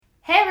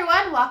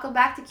and welcome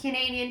back to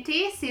Canadian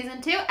Tea,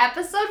 Season 2,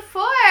 Episode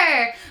 4,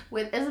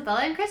 with Isabella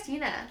and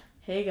Christina.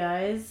 Hey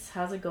guys,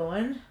 how's it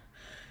going?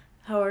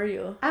 How are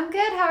you? I'm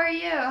good, how are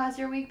you? How's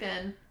your week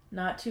been?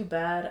 Not too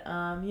bad,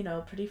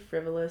 pretty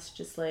frivolous,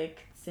 just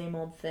like same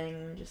old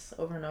thing, just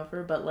over and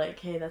over, but like,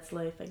 hey, that's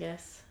life, I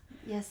guess.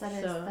 Yes,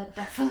 that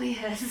definitely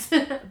is.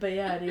 But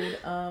yeah, dude,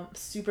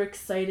 super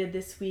excited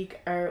this week.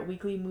 Our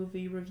weekly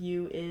movie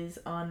review is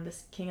on the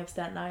King of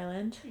Staten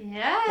Island.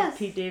 Yes! With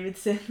Pete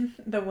Davidson,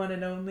 the one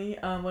and only.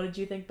 What did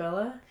you think,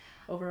 Bella?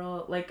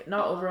 Overall, like,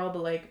 not overall,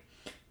 but like,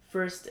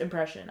 first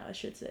impression, I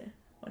should say,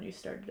 when you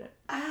started it.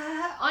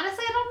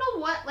 Honestly, I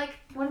don't know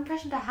what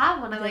impression to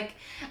have when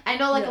I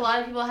know a lot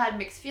of people had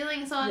mixed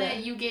feelings on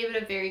it. You gave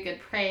it a very good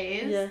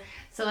praise. Yeah.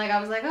 So I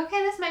was like,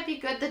 okay, this might be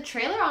good. The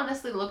trailer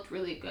honestly looked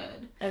really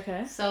good.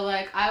 Okay. So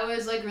I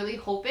was really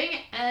hoping,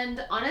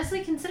 and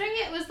honestly considering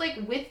it was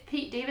with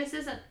Pete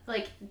Davidson,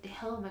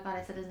 oh my god,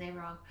 I said his name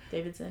wrong.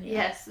 Davidson. Yeah.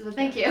 Yes,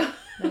 thank you.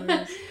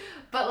 No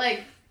but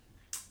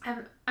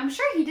I'm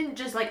sure he didn't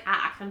just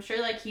act. I'm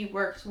sure he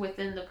worked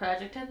within the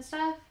project and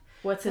stuff.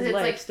 What's his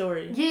life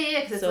story?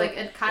 Yeah, because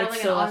it's kind of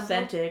it's so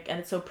authentic and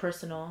it's so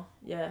personal.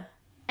 Yeah.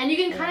 And you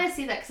can kind of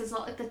see that because it's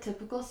not the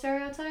typical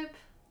stereotype,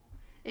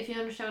 if you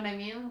understand what I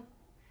mean.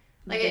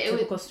 A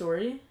typical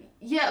story?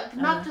 Yeah,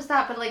 not just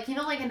that, but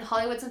in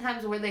Hollywood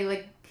sometimes where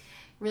they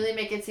really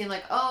make it seem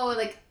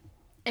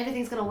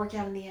everything's gonna work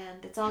out in the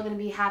end. It's all gonna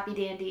be happy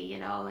dandy,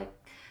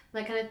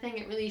 that kind of thing.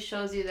 It really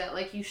shows you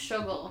that you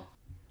struggle.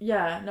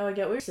 Yeah, no, I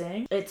get what you're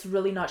saying. It's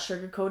really not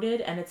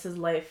sugar-coated, and it's his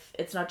life.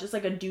 It's not just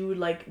a dude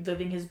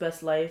living his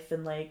best life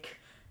and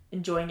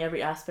enjoying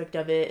every aspect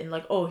of it and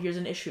oh, here's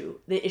an issue.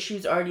 The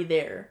issue's already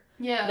there.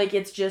 Yeah.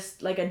 It's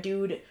just a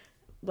dude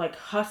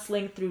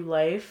hustling through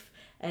life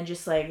and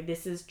just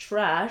this is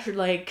trash.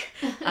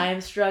 I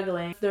am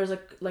struggling. There's a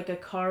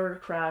car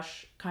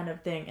crash kind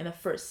of thing in the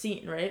first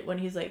scene, right? When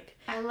he's in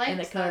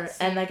the car.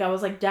 And I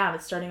was damn,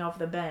 it's starting off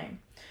with a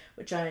bang,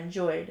 which I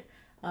enjoyed.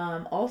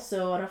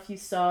 Also, I don't know if you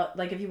saw,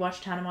 if you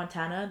watched Hannah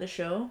Montana, the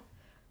show,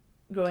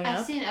 growing up.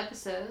 I've seen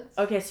episodes.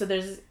 Okay, so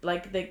there's,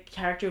 the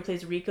character who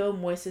plays Rico,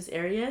 Moises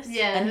Arias.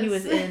 Yes. And he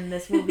was in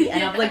this movie,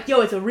 and I'm yo,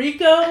 it's a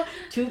Rico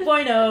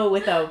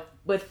 2.0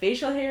 with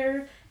facial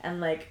hair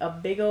and, a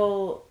big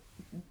ol',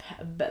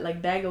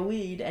 bag of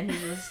weed, and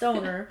he's a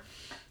stoner,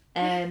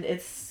 and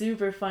it's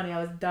super funny. I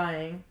was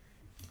dying.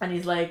 And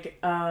he's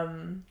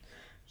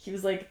he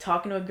was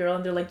talking to a girl,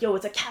 and they're yo,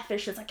 it's a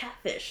catfish,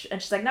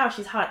 and she's no,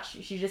 she's hot,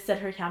 she just said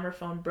her camera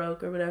phone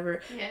broke or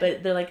whatever. Yeah.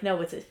 But they're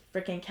no, it's a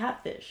freaking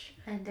catfish.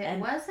 And it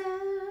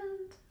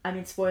wasn't. I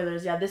mean,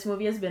 spoilers. Yeah, this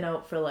movie has been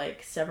out for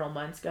several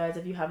months, guys.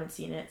 If you haven't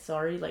seen it,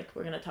 sorry,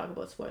 we're gonna talk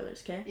about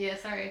spoilers, okay? Yeah,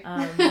 sorry.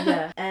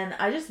 Yeah. And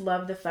I just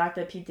love the fact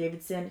that Pete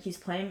Davidson, he's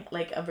playing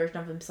a version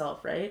of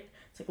himself, right?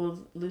 It's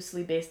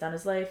loosely based on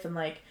his life, and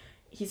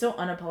he's so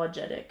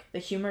unapologetic. The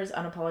humor is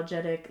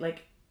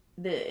unapologetic.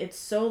 It's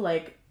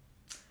so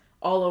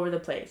all over the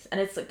place, and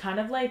it's kind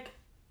of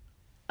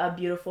a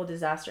beautiful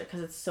disaster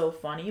because it's so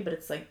funny, but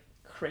it's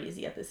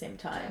crazy at the same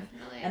time.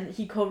 Definitely. And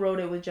he co-wrote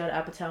it with Judd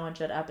Apatow, and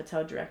Judd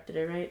Apatow directed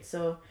it, right?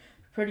 So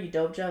pretty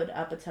dope. Judd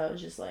Apatow is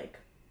just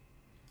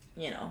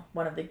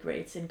one of the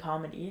greats in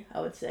comedy,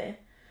 I would say.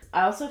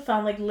 I also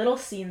found little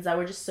scenes that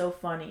were just so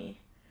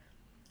funny,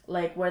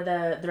 where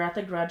they're at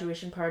the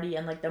graduation party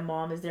and the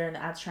mom is there and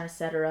the aunt's trying to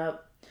set her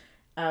up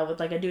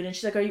with a dude, and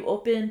she's are you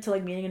open to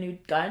meeting a new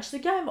guy? And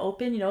she's yeah, I'm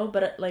open,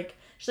 but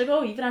she's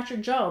oh, even at your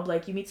job,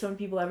 you meet so many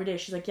people every day.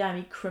 She's yeah, I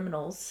meet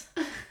criminals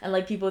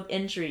and people with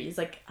injuries.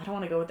 I don't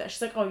want to go with that.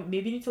 She's oh,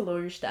 maybe you need to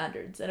lower your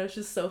standards. And it was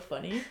just so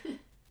funny.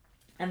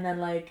 And then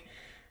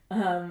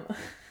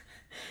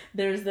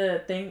there's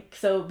the thing.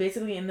 So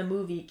basically in the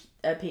movie,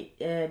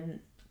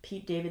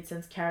 Pete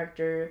Davidson's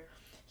character,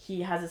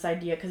 he has this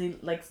idea because he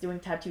likes doing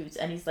tattoos,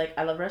 and he's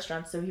I love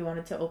restaurants, so he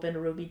wanted to open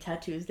Ruby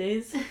Tattoos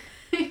Days.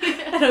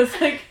 And I was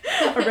a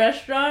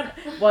restaurant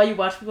while you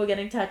watch people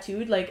getting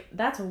tattooed,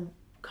 that's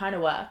kind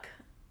of whack.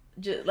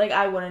 Just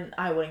I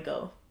wouldn't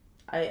go.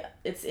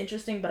 It's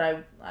interesting, but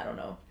I don't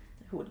know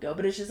who would go,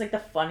 but it's just the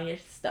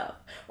funniest stuff.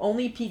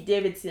 Only Pete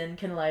Davidson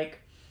can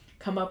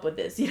come up with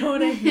this, you know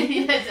what I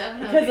mean? Yeah,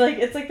 definitely.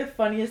 Because it's the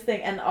funniest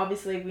thing, and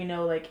obviously we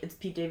know it's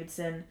Pete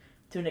Davidson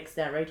to an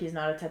extent, right? He's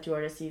not a tattoo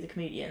artist, he's a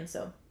comedian,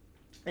 so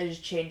they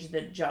just changed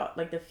the job,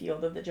 the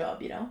field of the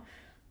job, you know?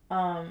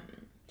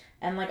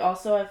 And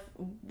also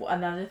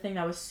another thing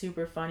that was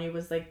super funny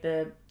was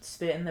the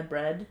spit in the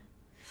bread.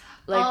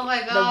 Oh my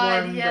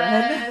god, the warm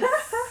bread.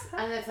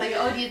 And it's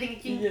oh, do you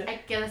think you can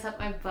get this up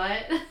my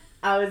butt?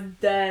 I was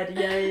dead.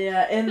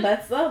 Yeah. And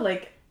that's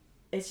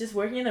it's just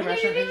working in the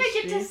restaurant industry. You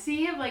didn't even get to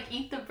see him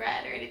eat the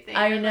bread or anything.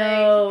 I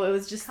know, it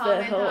was just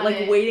the whole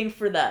waiting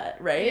for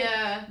that, right?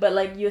 Yeah.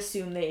 But you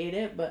assume they ate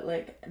it, but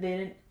they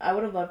didn't. I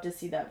would have loved to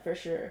see that for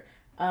sure.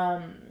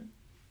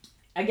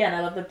 Again,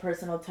 I love the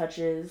personal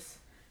touches,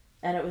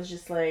 and it was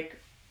just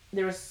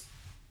there was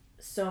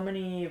so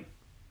many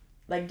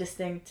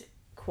distinct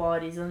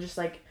qualities, and just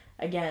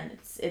again,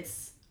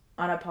 it's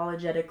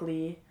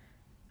unapologetically,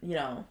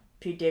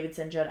 Pete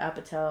Davidson, Judd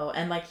Apatow,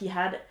 and he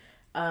had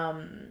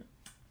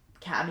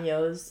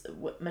cameos.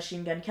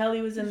 Machine Gun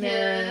Kelly was in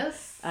there.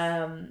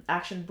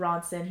 Action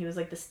Bronson, he was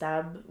like the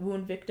stab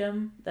wound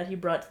victim that he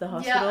brought to the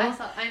hospital.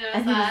 Yeah, I noticed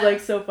and he was like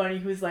so funny.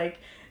 He was like,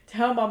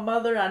 tell my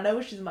mother I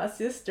know she's my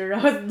sister. I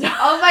was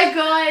oh my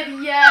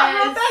god, yes.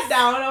 I wrote that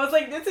down. I was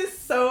like, this is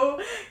so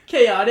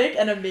chaotic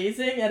and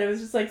amazing, and it was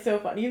just like so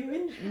funny.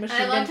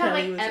 I loved how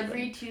like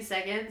every 2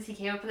 seconds he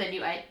came up with a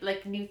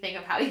new thing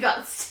of how he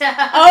got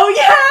stabbed. Oh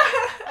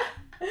yeah.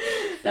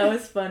 That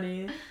was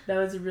funny. That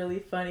was really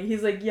funny.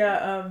 He's like,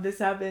 yeah, this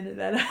happened, and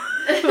then like,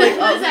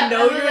 oh, we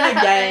know you're a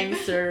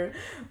gangster.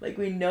 Like,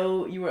 we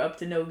know you were up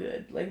to no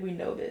good. Like, we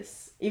know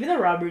this. Even the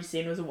robbery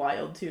scene was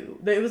wild too.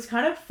 But it was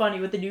kind of funny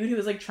with the dude who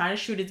was like trying to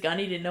shoot his gun.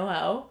 He didn't know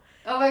how.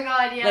 Oh my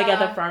god, yeah. Like at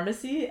the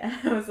pharmacy, and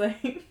I was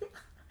like,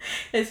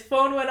 his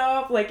phone went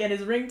off, like, and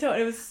his ringtone.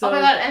 It was so. Oh my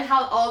god, and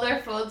how all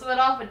their phones went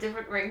off with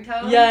different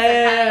ringtones.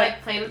 Yeah, kind of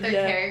like played with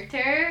their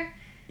character.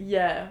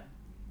 Yeah.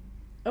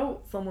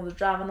 Oh, someone's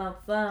driving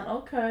outside.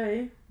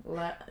 Okay.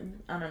 I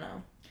don't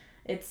know.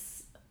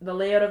 It's the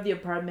layout of the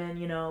apartment,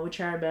 you know, we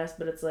try our best,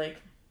 but it's like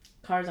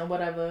cars and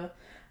whatever.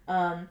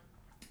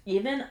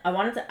 Even I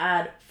wanted to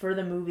add for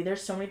the movie,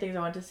 there's so many things I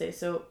wanted to say.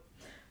 So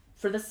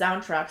for the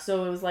soundtrack,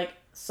 so it was like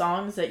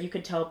songs that you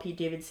could tell Pete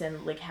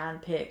Davidson like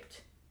handpicked,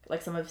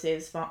 like some of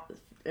his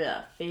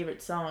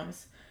favorite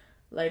songs.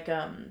 Like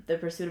The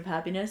Pursuit of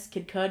Happiness,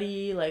 Kid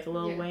Cudi, like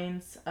Lil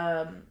Wayne's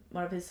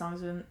one of his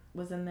songs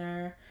was in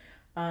there.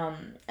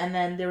 And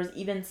then there was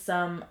even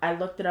some, I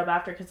looked it up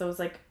after because I was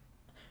like,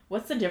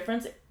 what's the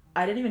difference?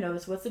 I didn't even know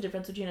this. What's the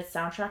difference between a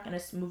soundtrack and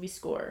a movie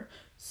score?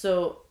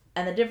 So,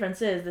 and the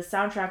difference is the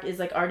soundtrack is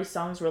like already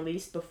songs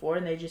released before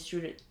and they just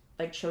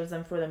chose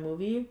them for the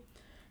movie.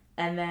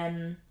 And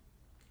then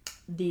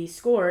the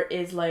score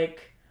is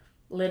like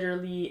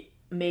literally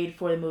made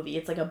for the movie.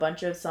 It's like a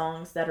bunch of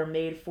songs that are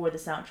made for the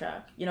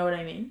soundtrack. You know what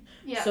I mean?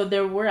 Yeah. So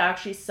there were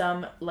actually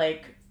some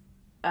like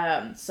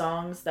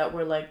songs that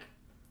were like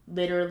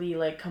literally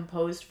like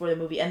composed for the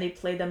movie, and they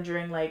played them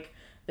during like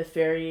the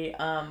ferry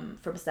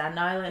from Staten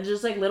Island. It's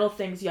just like little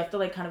things you have to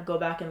like kind of go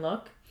back and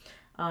look.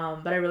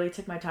 But I really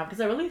took my time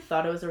because I really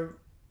thought it was a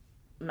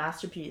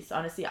masterpiece.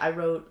 Honestly, I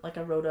wrote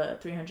a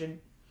 300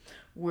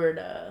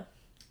 word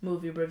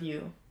movie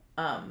review,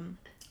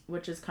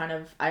 which is kind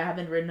of, I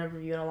haven't written a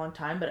review in a long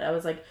time, but I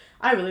was like,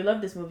 I really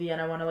love this movie and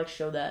I want to like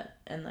show that,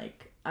 and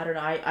like I don't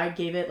know, I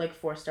gave it like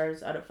 4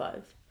 stars out of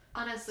 5.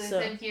 Honestly,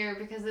 same here,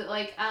 because it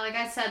like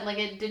I said, like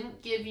it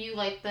didn't give you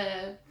like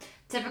the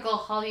typical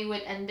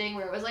Hollywood ending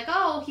where it was like,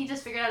 oh, he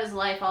just figured out his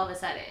life all of a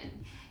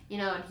sudden, you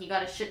know, and he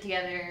got his shit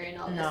together and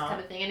all this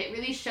kind of thing. And it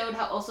really showed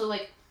how also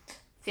like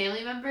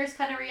family members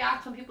kind of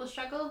react when people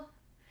struggle.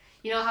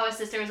 You know how his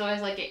sister was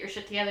always like, get your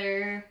shit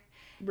together,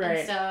 right,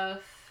 and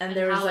stuff. And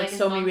there was how, like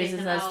so many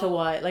reasons as to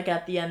why. Like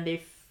at the end,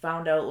 they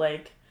found out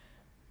like,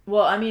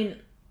 well, I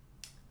mean,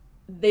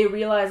 they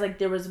realized like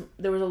there was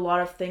a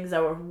lot of things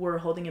that were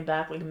holding him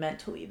back like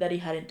mentally that he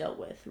hadn't dealt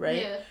with,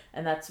 right? Yeah.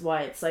 And that's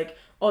why it's like,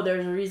 oh,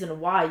 there's a reason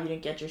why you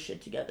didn't get your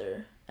shit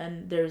together.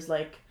 And there's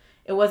like,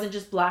 it wasn't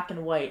just black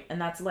and white,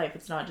 and that's life.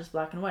 It's not just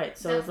black and white.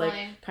 So It's like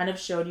kind of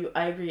showed you,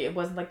 I agree, it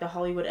wasn't like the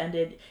Hollywood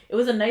ended. It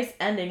was a nice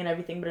ending and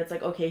everything, but it's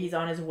like, okay, he's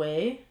on his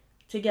way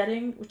to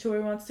getting to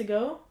where he wants to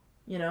go,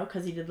 you know,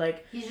 because he did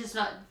like, he's just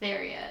not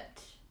there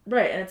yet.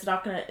 Right, and it's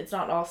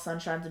not all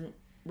sunshines and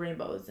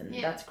rainbows, and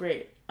that's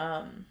great.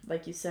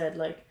 Like you said,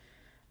 like,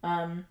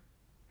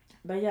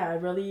 but yeah, I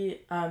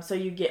really, so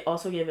you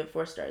also gave it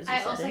 4 stars.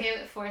 I also gave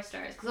it 4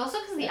 stars, because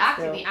the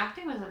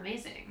acting was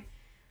amazing.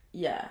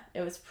 Yeah,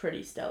 it was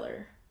pretty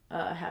stellar,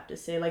 I have to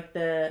say, like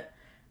the,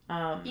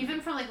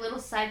 even from like little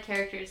side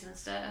characters and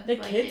stuff. The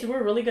kids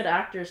were really good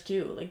actors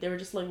too, like they were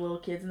just like little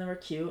kids and they were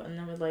cute, and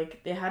they were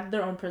like, they had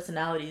their own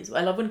personalities.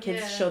 I love when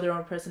kids show their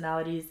own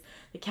personalities.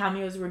 The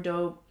cameos were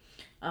dope.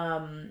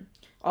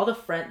 All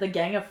the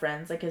gang of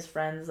friends, like his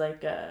friends,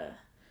 like,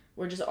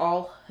 were just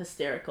all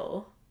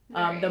hysterical.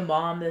 Right. The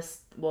mom, the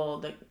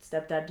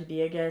stepdad to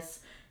be, I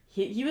guess,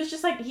 he was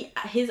just like,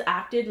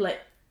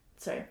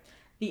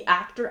 the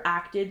actor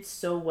acted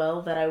so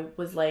well that I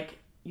was like,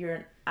 you're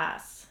an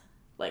ass.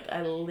 Like,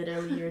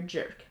 you're a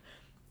jerk.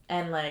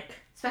 And like,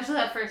 especially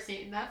that first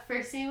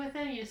scene with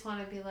him, you just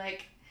want to be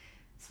like,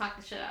 smack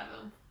the shit out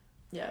of him.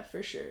 Yeah,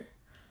 for sure.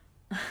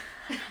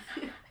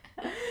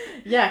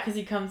 Yeah, because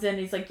he comes in and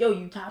he's like, yo,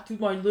 you tattooed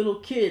my little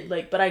kid.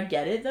 Like, but I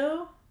get it,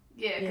 though.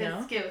 Yeah, because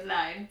his kid was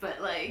 9,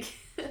 but, like...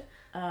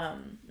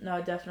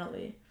 No,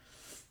 definitely.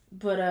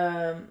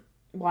 But,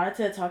 wanted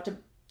to talk to...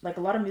 Like,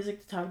 a lot of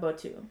music to talk about,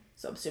 too.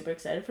 So I'm super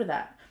excited for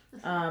that.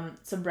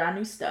 Some brand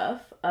new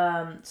stuff.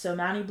 So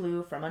Manny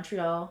Blue from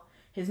Montreal.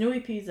 His new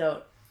EP's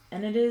out.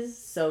 And it is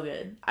so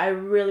good. I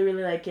really,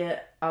 really like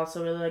it. I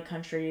also really like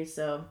country,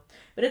 so...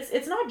 But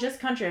it's not just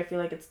country. I feel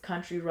like it's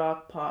country,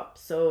 rock, pop.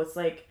 So it's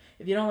like...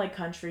 If you don't like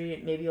country,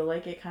 maybe you'll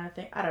like it kind of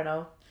thing. I don't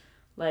know.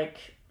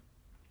 Like,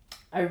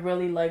 I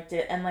really liked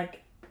it. And,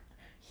 like,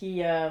 he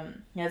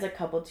has a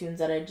couple tunes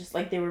that I just,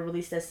 like, they were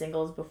released as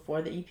singles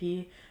before the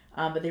EP.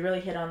 But they really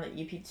hit on the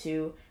EP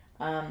too.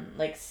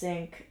 Like,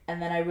 Sync. And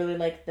then I really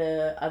like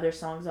the other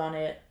songs on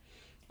it.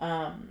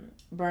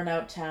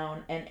 Burnout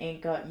Town and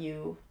Ain't Got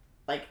You.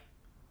 like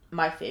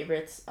my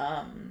favorites,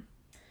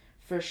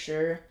 for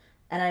sure.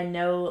 And I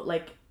know,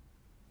 like,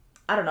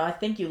 I don't know, I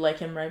think you like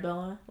him, right,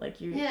 Bella?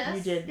 Like, you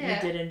did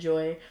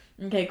enjoy.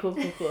 Okay, cool.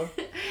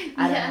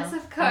 I don't know.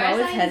 Of course, I'm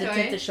always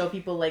hesitant to show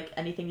people, like,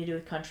 anything to do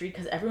with country,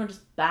 because everyone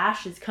just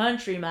bashes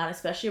country, man,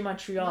 especially in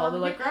Montreal. They're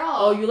like, girl.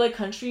 oh, you like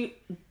country?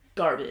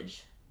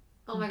 Garbage.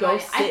 Oh my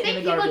god. I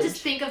think people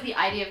just think of the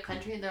idea of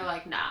country and they're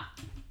like, nah.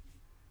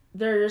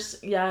 There's,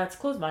 it's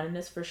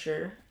closed-mindedness for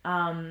sure.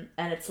 And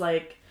it's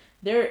like,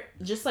 they're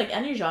just like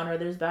any genre,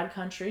 there's bad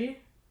country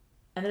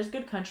and there's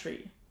good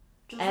country.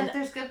 Just like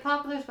there's good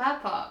pop and there's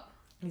bad pop.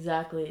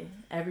 Exactly.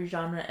 Every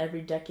genre,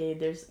 every decade,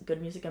 there's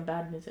good music and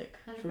bad music.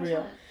 100%. For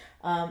real.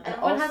 And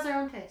everyone has their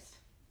own taste.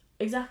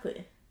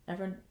 Exactly.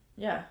 Everyone,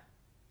 yeah.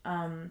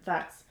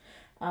 Facts.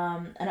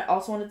 And I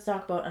also wanted to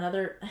talk about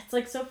another, it's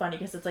like so funny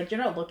because it's like,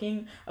 I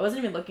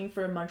wasn't even looking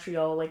for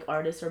Montreal like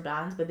artists or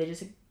bands, but they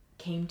just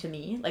came to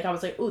me. Like I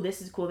was like, oh,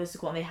 this is cool,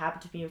 and they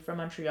happened to be from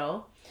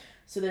Montreal.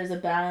 So there's a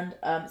band,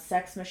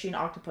 Sex Machine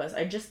Octopus.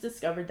 I just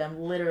discovered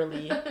them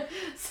literally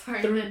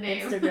Sorry, through the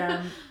name.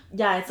 Instagram.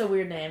 Yeah, it's a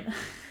weird name.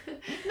 No,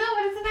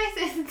 but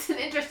it's an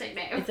interesting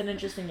name. It's an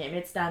interesting name.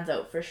 It stands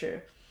out for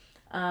sure.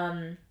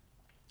 And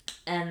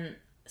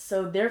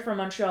so they're from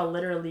Montreal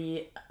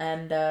literally,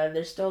 and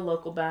they're still a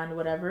local band,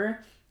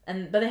 whatever.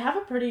 But they have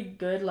a pretty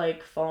good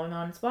like following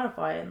on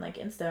Spotify and like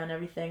Insta and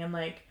everything. And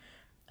like,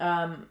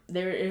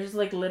 it was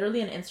like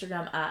literally an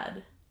Instagram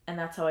ad. And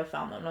that's how I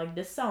found them. I'm like,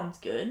 this sounds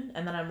good.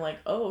 And then I'm like,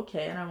 oh,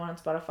 okay. And I went on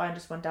Spotify and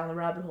just went down the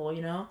rabbit hole,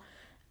 you know?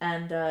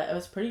 And it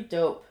was pretty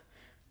dope.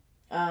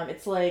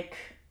 It's like,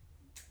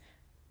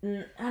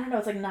 I don't know,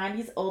 it's like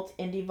 90s alt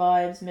indie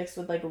vibes mixed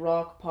with like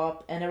rock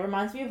pop. And it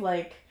reminds me of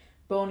like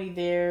Bon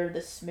Iver,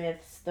 The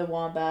Smiths, The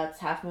Wombats,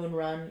 Half Moon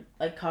Run,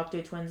 like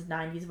Cocteau Twins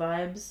 90s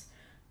vibes.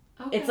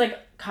 Okay. It's like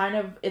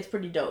it's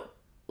pretty dope.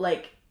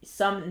 Like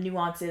some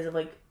nuances of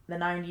like the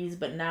 90s,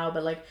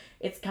 but like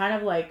it's kind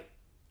of like,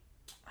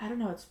 I don't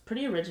know, it's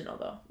pretty original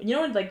though. You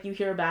know when like you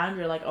hear a band,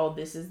 you're like, oh,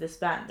 this is this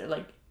band. They're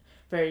like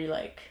very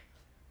like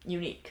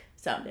unique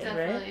sounding,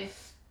 definitely. Right?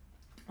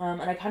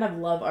 And I kind of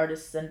love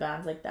artists and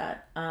bands like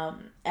that.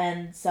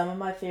 And some of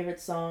my favorite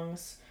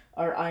songs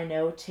are I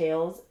Know,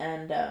 Tales,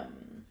 and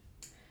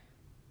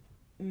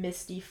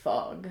Misty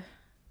Fog.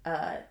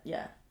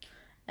 Yeah.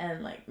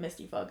 And like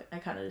Misty Fog, I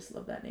kind of just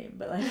love that name,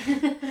 but like,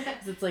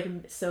 'cause it's like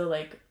so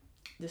like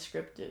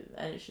descriptive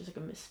and it's just like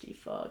a misty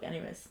fog.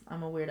 Anyways,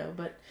 I'm a weirdo,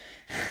 but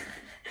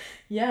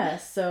yeah,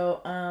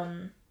 so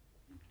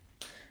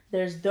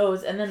there's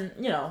those, and then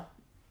you know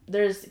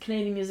there's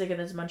Canadian music and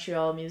there's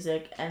Montreal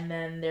music, and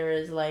then there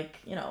is like,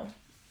 you know,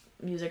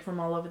 music from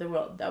all over the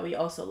world that we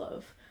also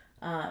love.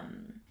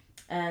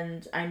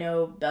 And I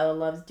know Bella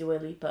loves Dua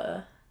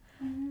Lipa.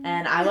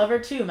 And I love her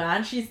too,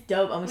 man. She's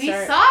dope. And we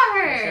saw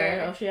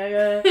her.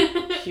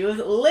 She was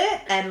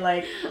lit, and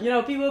like, you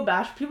know, people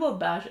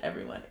bash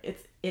everyone. It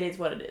is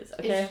what it is.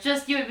 Okay. It's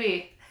just you and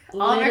me.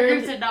 All of our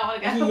groups did not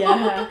want to go.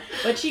 Yeah,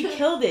 but she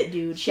killed it,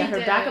 dude. She had her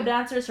backup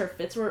dancers. Her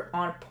fits were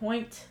on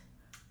point.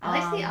 I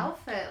like the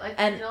outfit, like,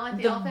 and you know, like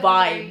the outfit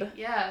vibe.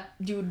 Yeah,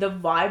 dude, the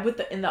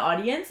vibe in the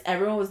audience.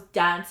 Everyone was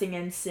dancing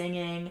and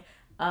singing.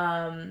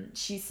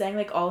 She sang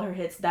like all her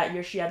hits that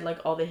year. She had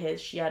like all the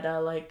hits. She had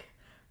like.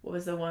 What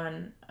was the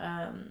one?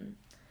 I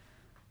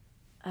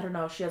don't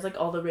know. She has like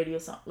all the radio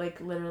songs,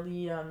 like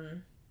literally. I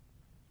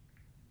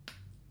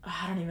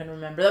don't even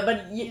remember that.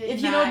 But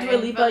if you know Dua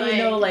Lipa, like, you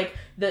know like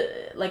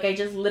I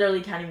just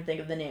literally can't even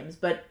think of the names.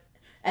 But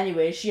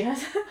anyway, she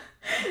has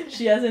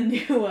a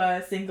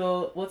new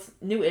single. What's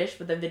new-ish,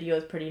 but the video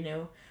is pretty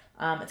new.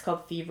 It's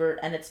called Fever,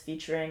 and it's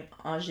featuring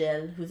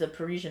Angèle, who's a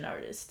Parisian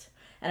artist.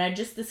 And I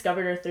just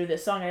discovered her through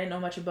this song. I didn't know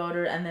much about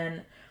her, and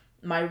then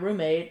my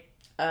roommate.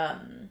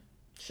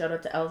 Shout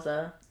out to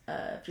Elsa,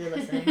 if you're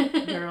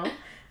listening, girl.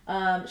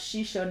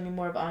 She showed me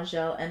more of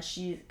Angèle, and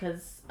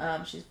because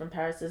she's from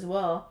Paris as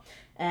well,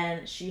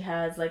 and she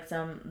has like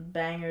some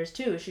bangers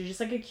too. She's just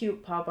like a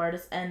cute pop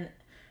artist, and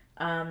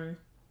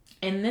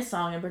in this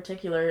song in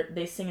particular,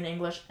 they sing in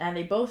English and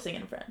they both sing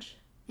in French.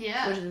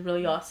 Yeah, which is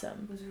really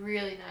awesome. It was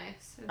really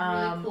nice. It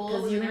was really cool.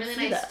 It was a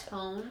really nice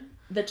tone.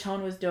 The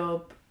tone was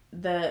dope.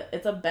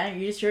 It's a bang.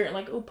 You just hear it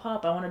like, oh,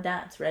 pop, I want to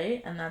dance,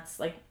 right? And that's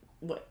like.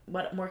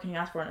 What more can you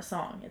ask for in a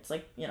song? It's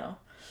like, you know,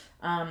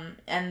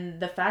 and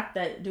the fact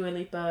that Dua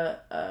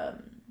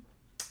Lipa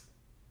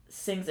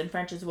sings in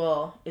French as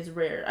well is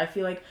rare. I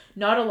feel like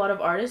not a lot of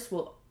artists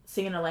will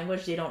sing in a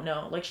language they don't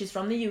know. Like, she's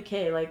from the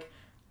UK. Like,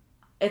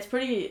 it's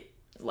pretty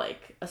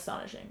like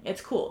astonishing.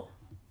 It's cool.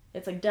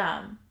 It's like,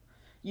 damn,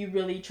 you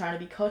really trying to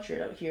be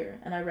cultured out here,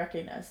 and I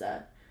recognize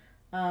that,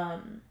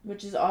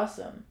 which is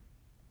awesome.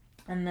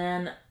 And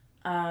then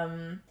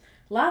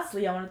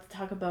lastly, I wanted to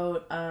talk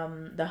about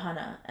the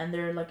Hana, and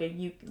they're like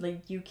a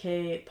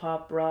UK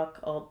pop rock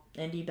alt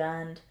indie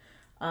band,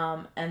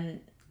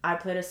 and I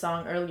played a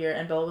song earlier,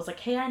 and Bella was like,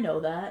 "Hey, I know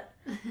that,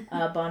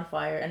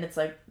 Bonfire," and it's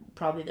like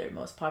probably their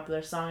most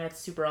popular song. It's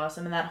super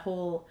awesome, and that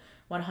whole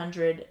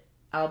 100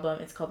 album,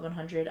 it's called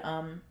 100,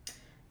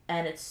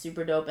 and it's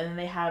super dope. And then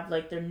they have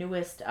like their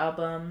newest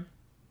album,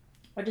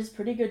 which is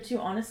pretty good too.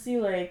 Honestly,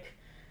 like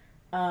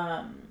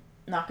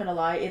Not gonna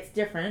lie, it's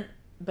different,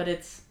 but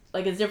it's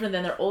different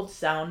than their old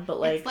sound, but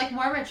like... It's, like,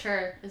 more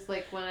mature, is,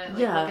 like, when I, like,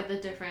 look at the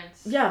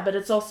difference. Yeah, but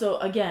it's also,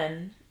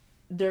 again,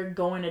 they're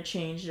going to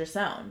change their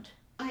sound.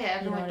 Oh, yeah,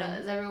 everyone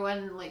does.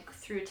 Everyone, like,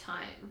 through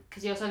time.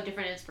 Because you also have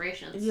different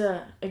inspirations.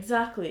 Yeah,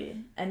 exactly.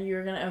 And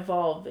you're gonna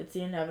evolve. It's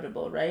the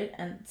inevitable, right?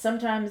 And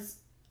sometimes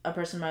a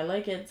person might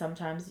like it,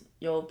 sometimes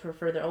you'll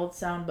prefer their old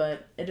sound,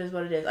 but it is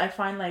what it is. I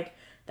find, like,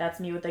 that's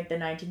me with, like, the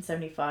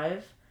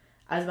 1975.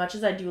 As much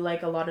as I do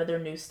like a lot of their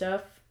new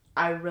stuff,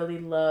 I really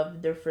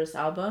love their first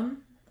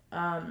album.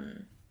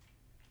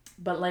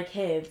 But, like,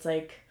 hey, it's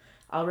like,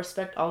 I'll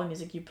respect all the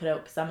music you put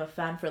out because I'm a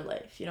fan for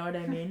life. You know what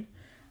I mean?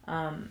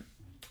 And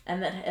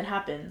then it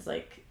happens.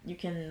 Like, you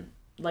can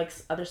like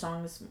other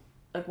songs,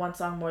 like one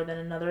song more than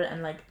another,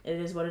 and, like, it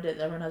is what it is.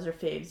 Everyone has their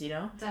faves, you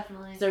know?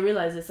 Definitely. So I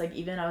realized this, like,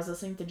 even I was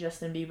listening to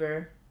Justin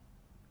Bieber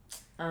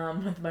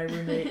with my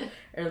roommate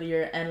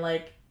earlier, and,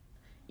 like,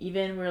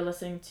 even we were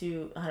listening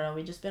to, I don't know,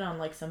 we just been on,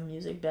 like, some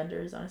music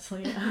benders,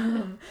 honestly.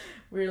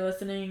 We were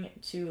listening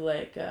to,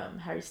 like,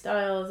 Harry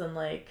Styles and,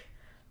 like,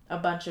 a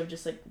bunch of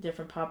just, like,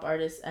 different pop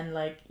artists and,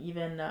 like,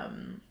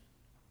 even,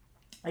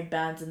 like,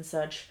 bands and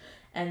such.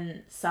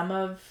 And some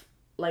of,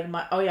 like,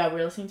 we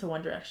were listening to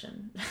One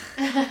Direction.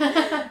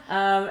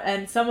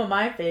 And some of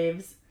my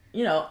faves,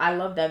 you know, I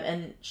love them.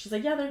 And she's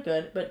like, yeah, they're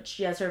good, but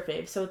she has her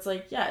faves. So it's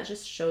like, yeah, it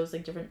just shows,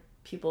 like, different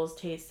people's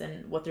tastes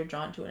and what they're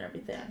drawn to and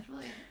everything.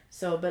 Definitely.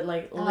 So, but,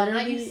 like, literally... I love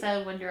that you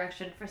said One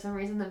Direction. For some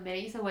reason, the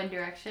minute you said One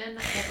Direction,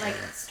 it, like,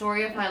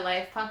 Story of My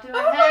Life popped in my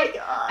head. My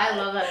God. I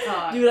love that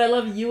song. Dude, I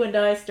love You and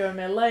I, Story of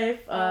My Life,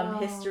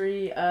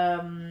 History,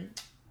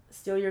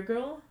 Steal Your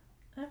Girl.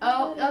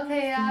 Oh,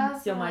 okay, yeah.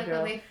 Steal My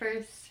Girl. When they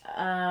first...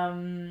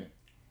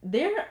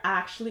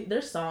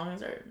 their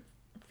songs are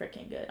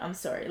freaking good. I'm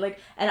sorry. Like,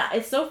 and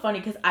it's so funny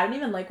because I didn't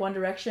even like One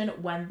Direction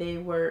when they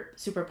were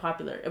super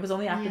popular. It was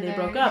only after they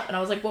broke up, and I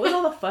was like, what was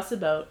all the fuss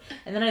about?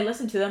 And then I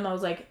listened to them, I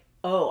was like,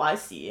 oh, I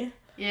see.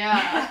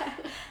 Yeah.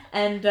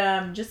 And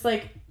just,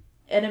 like,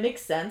 and it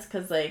makes sense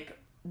because, like,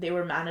 they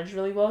were managed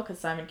really well because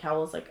Simon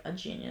Cowell's, like, a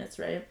genius,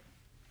 right?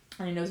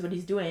 And he knows what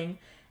he's doing.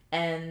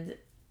 And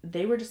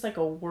they were just, like,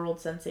 a world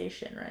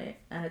sensation, right?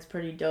 And it's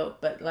pretty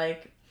dope. But,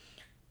 like,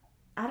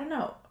 I don't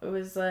know. It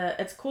was,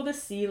 it's cool to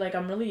see. Like,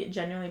 I'm really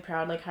genuinely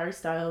proud. Like, Harry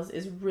Styles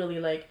is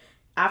really, like,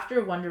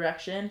 after One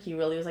Direction, he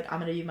really was like, I'm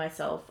gonna be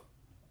myself.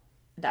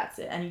 That's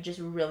it. And he just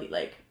really,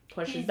 like,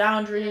 pushed his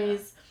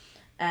boundaries. Yeah.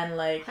 And,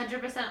 like...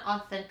 100%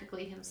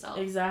 authentically himself.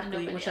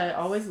 Exactly, which else. I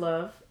always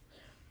love.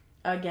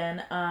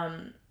 Again,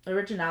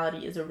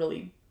 originality is a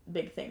really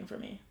big thing for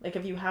me. Like,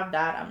 if you have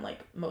that, I'm, like,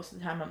 most of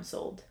the time I'm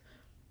sold.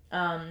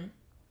 And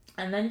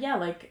then, yeah,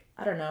 like,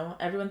 I don't know.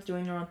 Everyone's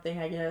doing their own thing,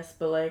 I guess.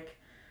 But, like,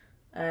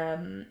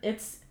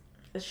 it's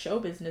show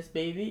business,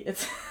 baby.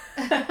 It's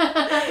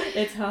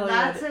it's Hollywood.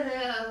 That's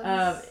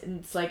it is.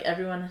 It's, like,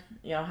 everyone,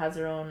 you know, has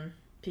their own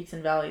peaks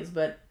and valleys.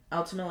 But...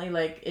 ultimately,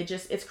 like,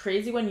 it's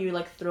crazy when you,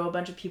 like, throw a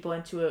bunch of people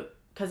into a...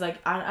 because, like,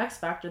 on X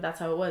Factor,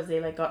 that's how it was. They,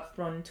 like, got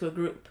thrown into a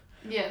group.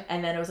 Yeah.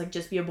 And then it was, like,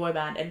 just be a boy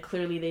band. And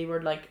clearly they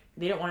were, like...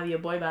 they didn't want to be a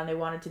boy band. They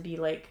wanted to be,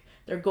 like...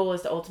 their goal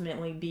is to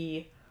ultimately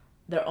be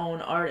their own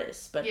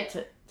artist. But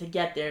to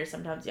get there,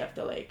 sometimes you have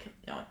to, like,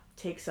 you know,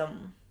 take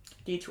some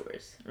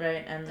detours,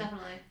 right? And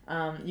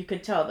definitely. You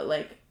could tell that,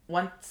 like,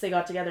 once they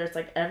got together, it's,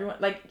 like, everyone...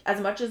 like, as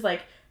much as,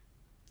 like,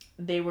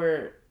 they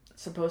were...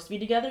 supposed to be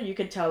together, you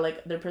could tell,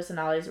 like, their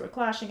personalities were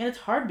clashing, and it's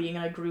hard being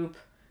in a group.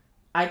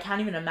 I can't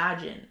even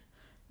imagine.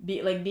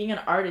 Being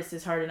an artist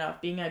is hard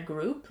enough. Being a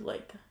group,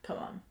 like, come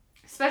on.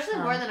 Especially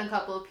more than a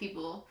couple of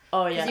people.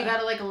 Oh, yeah. Because you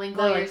gotta, like, link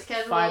all your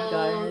schedules. 5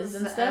 guys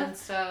and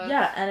stuff.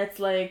 Yeah, and it's,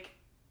 like,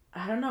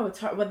 I don't know, it's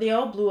hard. But they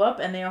all blew up,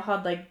 and they all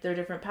had, like, their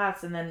different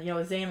paths, and then, you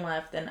know, Zayn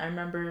left, and I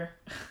remember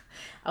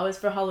I was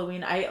for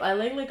Halloween. I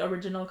like,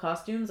 original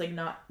costumes, like,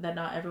 not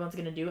everyone's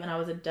gonna do, and I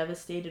was a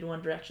devastated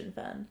One Direction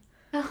fan.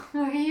 Oh,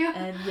 were you?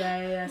 And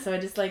yeah. So I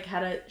just, like,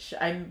 had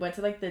I went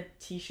to, like, the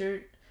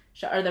t-shirt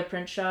shop, or the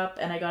print shop,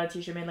 and I got a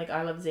t-shirt made, like,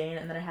 I Love Zayn,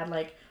 and then I had,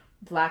 like,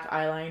 black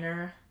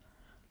eyeliner,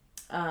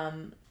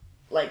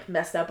 like,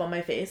 messed up on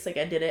my face. Like,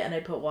 I did it, and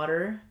I put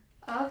water.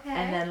 Okay.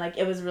 And then, like,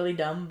 it was really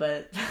dumb,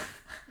 but...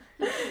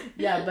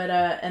 yeah, but,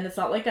 and it's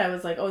not like I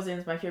was like, oh,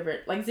 Zayn's my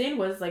favorite. Like, Zayn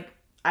was, like,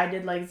 I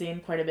did like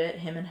Zayn quite a bit.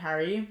 Him and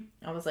Harry,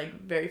 I was,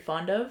 like, very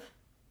fond of.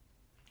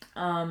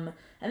 And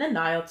then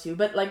Niall, too.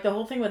 But, like, the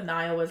whole thing with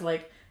Niall was,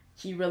 like,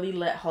 he really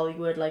let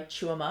Hollywood, like,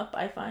 chew him up,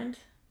 I find.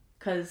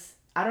 Because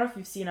I don't know if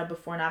you've seen a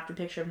before and after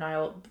picture of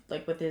Niall,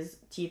 like, with his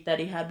teeth that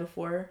he had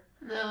before.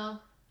 No.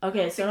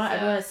 Okay, so not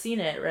everyone has seen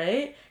it,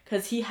 right?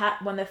 Because he had,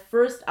 when the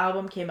first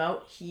album came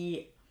out,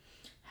 he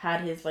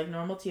had his, like,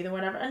 normal teeth or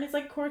whatever, and it's,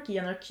 like, quirky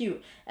and they're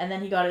cute. And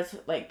then he got his,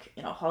 like,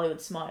 you know,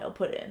 Hollywood smile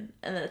put in.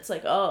 And then it's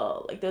like,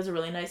 oh, like, those are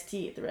really nice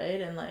teeth, right?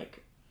 And,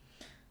 like,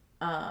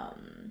 I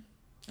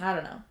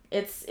don't know.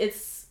 It's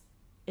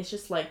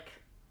just, like,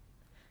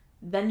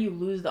 then you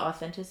lose the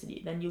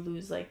authenticity. Then you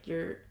lose, like,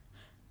 your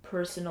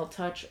personal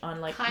touch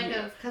on, like... Kind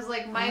of, because,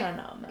 like, my... I don't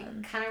know,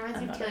 man. It kind of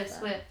reminds me of Taylor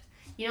Swift.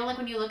 you know, like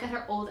when you look at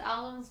her old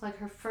albums, like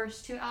her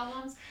first 2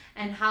 albums,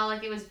 and how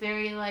like it was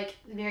very like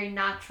very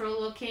natural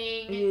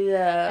looking.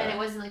 Yeah. And it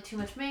wasn't like too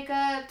much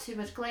makeup, too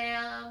much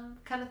glam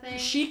kind of thing.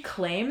 She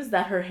claims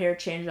that her hair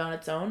changed on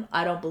its own.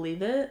 I don't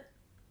believe it.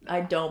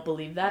 I don't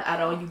believe that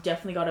at all. You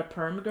definitely got a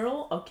perm,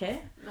 girl.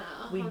 Okay. No,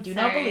 we I'm do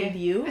sorry. not believe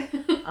you.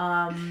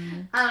 I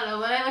don't know.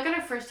 When I look at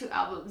her first 2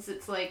 albums,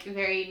 it's like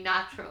very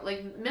natural,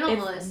 like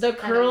minimalist. The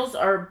curls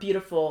are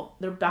beautiful.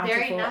 They're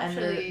bountiful and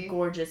they're naturally.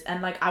 gorgeous.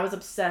 And like I was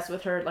obsessed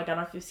with her. Like I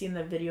don't know if you've seen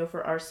the video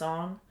for Our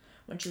Song,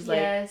 when she's like,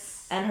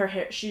 yes. And her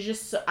hair. She's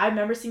just. I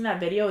remember seeing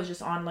that video. It was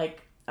just on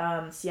like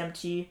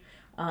CMT,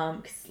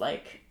 cause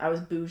like I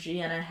was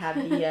bougie and I had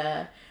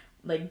the.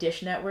 Like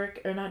Dish Network,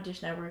 or not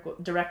Dish Network,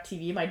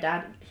 DirecTV. My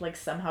dad like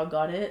somehow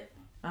got it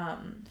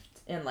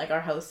in like our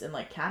house in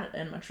like Canada,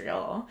 in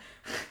Montreal.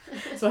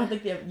 So I had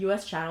like the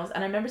US channels,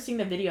 and I remember seeing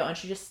the video, and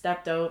she just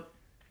stepped out,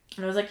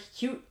 and it was like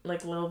cute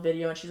like little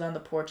video, and she's on the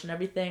porch and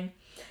everything,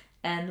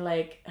 and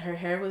like her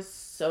hair was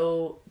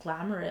so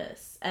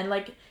glamorous, and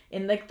like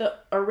in like the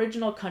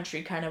original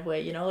country kind of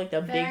way, you know, like the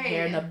big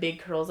hair and the big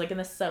curls, like in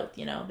the South,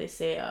 you know, they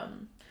say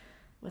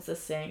what's the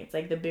saying? It's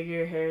like the bigger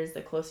your hair is,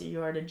 the closer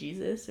you are to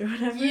Jesus, or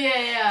whatever.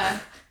 Yeah.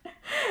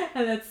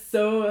 And that's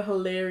so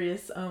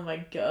hilarious. Oh my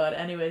god.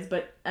 Anyways,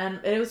 and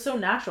it was so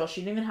natural.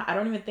 She didn't even. I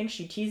don't even think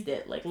she teased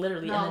it. Like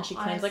literally. No, and then she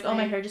claims honestly, like, "Oh,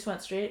 my hair just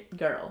went straight."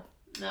 Girl.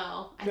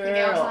 No, I think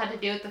it also had to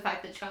do with the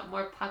fact that she got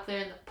more popular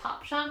in the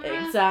pop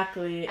genre.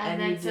 Exactly. And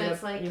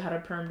then you had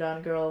a perm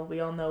down, girl. We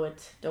all know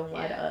it. Don't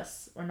lie to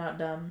us. We're not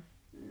dumb.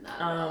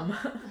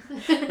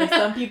 Like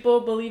some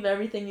people believe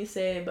everything you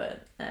say,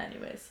 but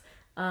anyways.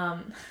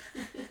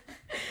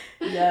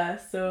 Yeah,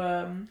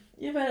 so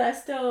yeah,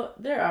 but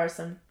there are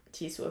some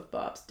T Swift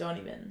bops. Don't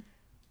even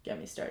get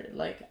me started.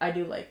 Like I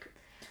do like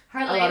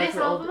her latest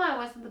album. I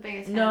wasn't the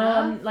biggest fan of.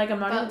 I'm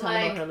not even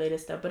talking about her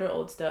latest stuff, but her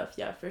old stuff,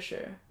 yeah, for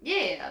sure.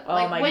 Yeah, oh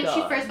like my when God.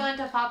 she first went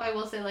into pop, I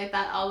will say like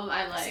that album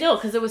I liked. Still,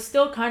 because it was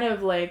still kind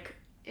of like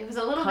it was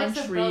a little mix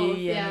of both,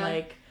 country and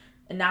like,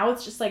 and now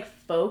it's just like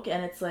folk,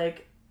 and it's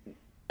like.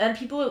 And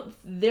people,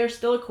 they're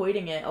still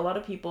equating it. A lot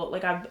of people,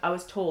 like I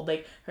was told,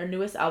 like her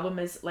newest album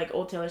is like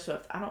old Taylor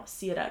Swift. I don't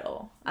see it at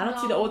all. I don't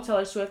see the old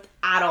Taylor Swift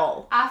at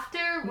all.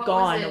 After what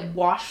gone, was it?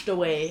 Washed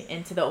away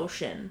into the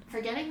ocean.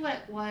 Forgetting what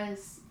it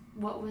was.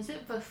 What was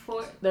it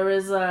before? There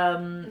was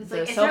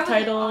the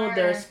self-titled.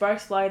 There was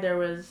Sparks Fly. There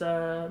was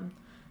I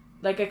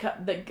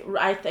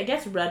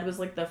guess Red was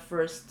like the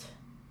first.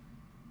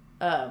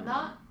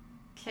 Not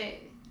okay.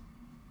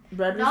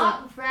 Red was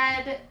not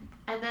Red.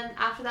 And then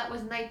after that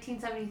was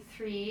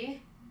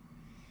 1973.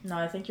 No,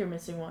 I think you're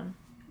missing one.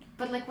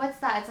 But like, what's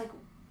that? It's like,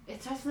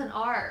 it starts with an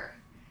R.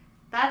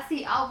 That's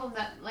the album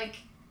that like,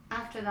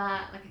 after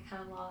that, like I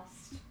kind of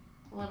lost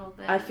a little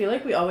bit. I feel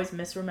like we always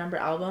misremember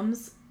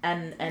albums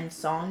and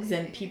songs,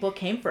 and people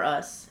came for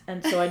us,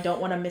 and so I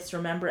don't want to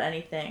misremember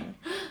anything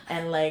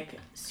and like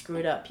screw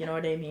it up, you know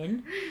what I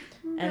mean?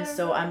 And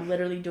so I'm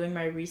literally doing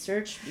my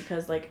research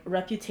because like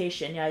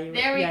Reputation,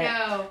 there we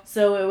go.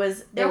 So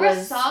there were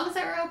songs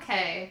that were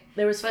okay.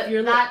 There was but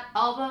that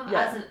album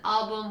as an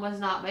album was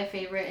not my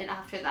favorite, and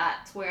after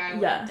that's where I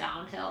went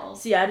downhill.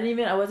 See, I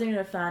wasn't even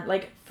a fan.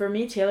 Like for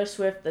me, Taylor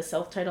Swift, the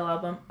self-titled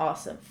album,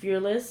 awesome.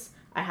 Fearless,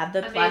 I had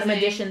the Platinum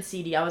Edition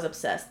CD. I was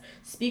obsessed.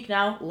 Speak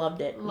Now, loved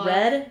it.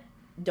 Red,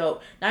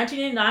 dope.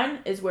 1989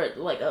 is where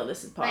like, oh,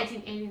 this is pop.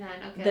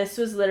 1989, okay. This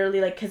was literally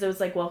like, because it was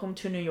like Welcome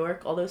to New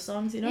York, all those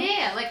songs, you know?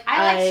 Yeah, like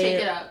I like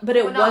Shake It Up. But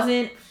it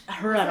wasn't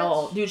her at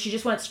all. Dude, she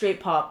just went straight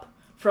pop.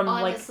 From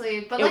honestly,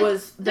 like, but it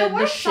was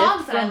the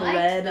shift from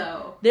Red.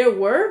 Though. There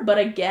were, but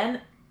again,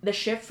 the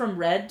shift from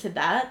Red to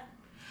that,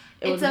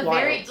 it's a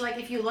wild. Very, like,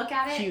 if you look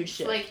at it, huge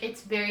shift. Like,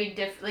 it's very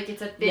different, like,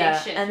 it's a big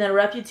shift. And then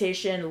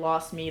Reputation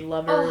lost me,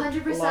 Lover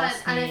 100%,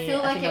 and I feel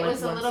like it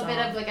was a little bit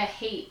of, like, a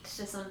hate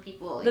to some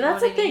people. But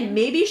that's the thing,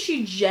 maybe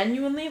she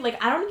genuinely,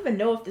 like, I don't even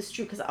know if this is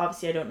true, because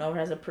obviously I don't know her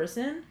as a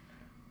person,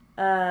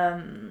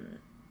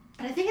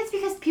 But I think it's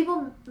because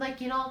people,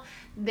 like, you know,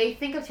 they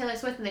think of Taylor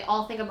Swift and they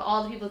all think of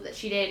all the people that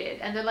she dated.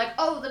 And they're like,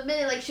 oh, the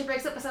minute, like, she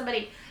breaks up with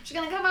somebody, she's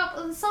gonna come up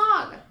with a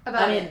song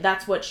about it. I mean,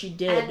 that's what she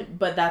did,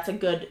 but that's a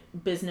good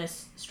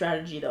business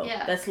strategy, though.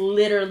 Yeah. That's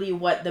literally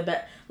what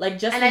like,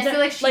 just... And I feel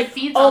like she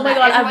feeds on that.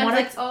 God, everyone's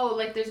like, oh,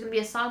 like, there's gonna be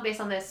a song based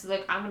on this. So,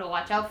 like, I'm gonna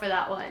watch out for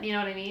that one. You know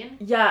what I mean?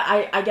 Yeah,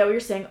 I get what you're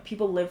saying.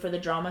 People live for the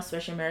drama,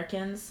 especially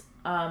Americans.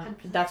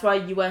 That's why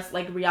US,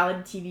 like,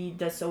 reality TV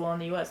does so well in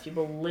the US.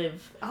 People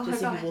live to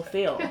see people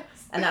fail.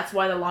 And that's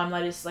why the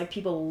limelight is, like,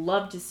 people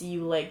love to see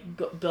you, like,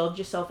 build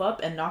yourself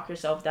up and knock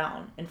yourself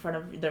down in front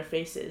of their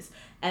faces.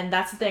 And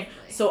that's the thing.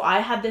 So I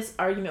had this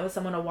argument with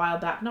someone a while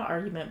back. Not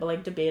argument, but,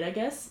 like, debate, I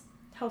guess.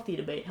 Healthy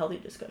debate, healthy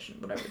discussion,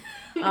 whatever.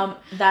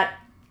 That,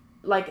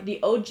 like, the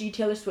OG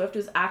Taylor Swift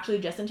was actually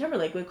Justin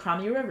Timberlake with Cry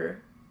Me a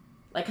River.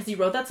 Like, because he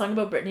wrote that song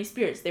about Britney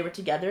Spears. They were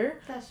together.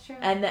 That's true.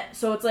 And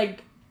so it's,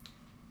 like...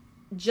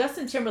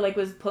 Justin Timberlake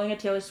was pulling a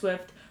Taylor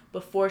Swift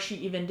before she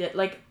even did,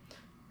 like,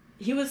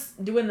 he was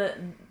doing the,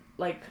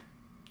 like,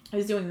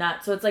 He's doing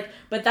that. So it's like,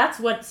 but that's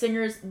what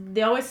singers,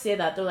 they always say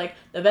that. They're like,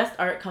 the best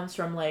art comes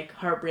from, like,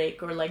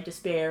 heartbreak or, like,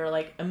 despair or,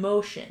 like,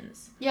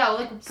 emotions. Yeah,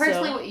 like,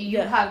 personally what you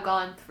have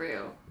gone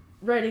through.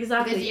 Right,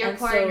 exactly. Because you're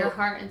pouring your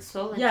heart and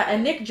soul into it.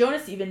 And Nick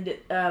Jonas even did,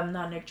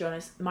 not Nick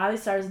Jonas, Miley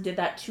Cyrus did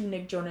that to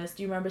Nick Jonas.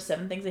 Do you remember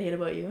 7 Things I Hate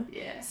About You?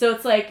 Yeah. So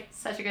it's like...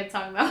 Such a good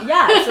song, though.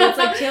 Yeah, so it's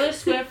like Taylor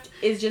Swift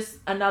is just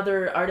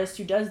another artist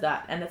who does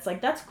that. And it's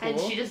like, that's cool. And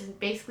she just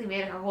basically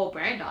made her whole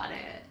brand on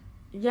it.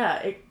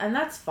 Yeah, and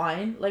that's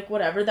fine. Like,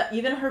 whatever. That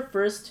even her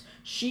first,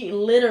 she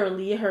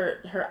literally,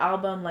 her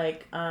album,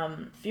 like,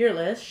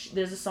 Fearless,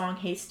 there's a song,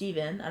 Hey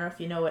Steven. I don't know if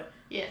you know it.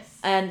 Yes.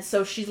 And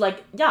so she's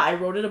like, yeah, I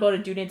wrote it about a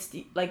dude named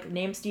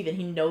Steven.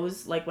 He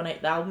knows, like, when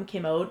the album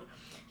came out,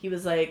 he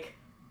was like,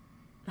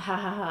 ha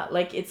ha ha.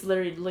 Like, it's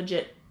literally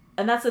legit.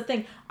 And that's the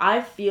thing.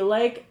 I feel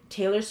like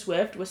Taylor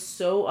Swift was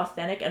so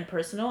authentic and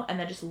personal and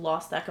then just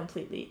lost that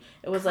completely.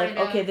 It was like,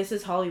 okay, this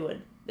is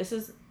Hollywood. This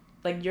is...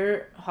 Like,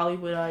 you're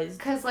Hollywoodized.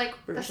 Because, like,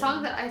 version. The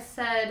song that I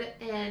said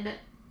in,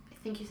 I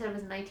think you said it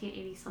was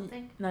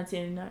 1980-something?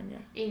 1989,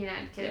 yeah.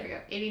 89, okay, there we go.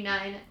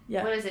 89.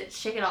 Yeah. What is it?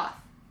 Shake It Off.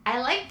 I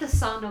like the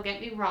song, don't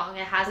get me wrong.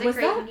 It has a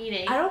great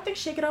meaning. I don't think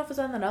Shake It Off was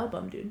on that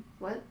album, dude.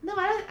 What? No,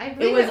 I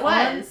believe it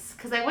was.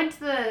 Because I went to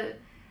the...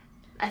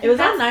 It was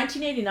on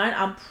 1989.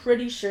 I'm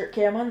pretty sure.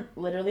 Okay, I'm on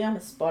the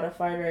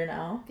Spotify right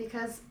now.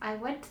 Because I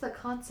went to the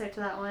concert to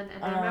that one,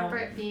 and I remember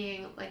it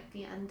being, like,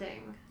 the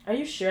ending. Are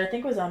you sure? I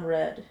think it was on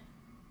Red.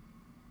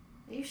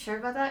 Are you sure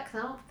about that? Because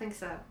I don't think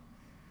so.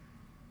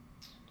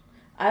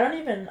 I don't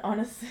even,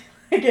 honestly,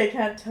 like, I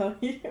can't tell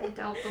you. I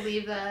don't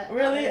believe that.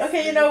 Really? Honestly.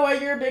 Okay, you know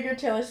what? You're a bigger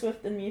Taylor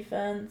Swift than me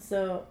fan,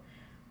 so...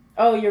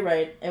 Oh, you're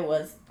right. It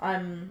was. I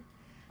am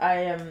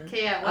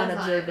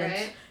unobservant.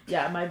 Right?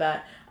 Yeah, my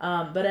bad.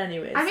 But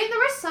anyways. I mean, there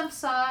were some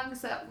songs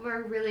that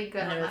were really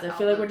good on that I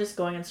feel like we're just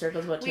going in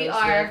circles about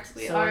Taylor Swift.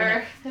 We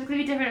are. There's going to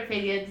be different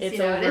opinions. It's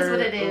over. It is what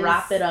it is.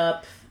 Wrap it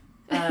up.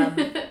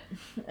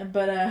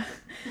 But,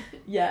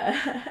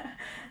 yeah.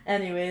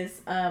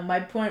 Anyways, my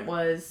point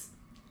was,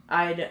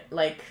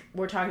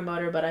 we're talking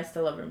about her, but I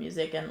still love her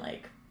music, and,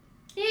 like,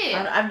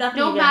 yeah, I've nothing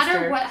no against matter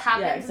her. what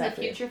happens in the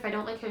future, if I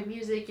don't like her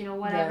music,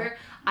 whatever,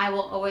 I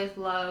will always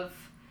love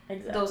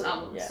those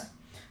albums.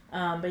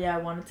 Yeah. But yeah, I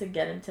wanted to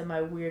get into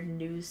my weird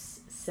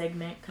news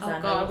segment.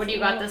 What do you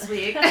got this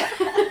week?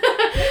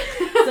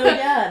 So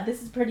yeah,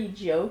 this is pretty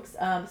jokes.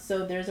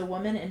 So there's a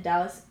woman in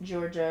Dallas,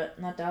 Georgia,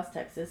 not Dallas,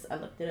 Texas. I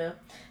looked it up.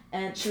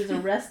 And she was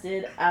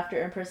arrested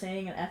after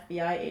impersonating an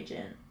FBI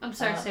agent. I'm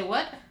sorry, say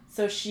what?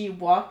 So she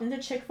walked into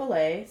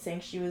Chick-fil-A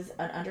saying she was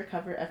an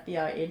undercover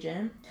FBI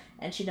agent,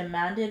 and she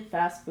demanded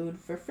fast food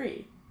for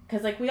free.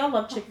 Because, like, we all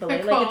love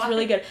Chick-fil-A. Like, it's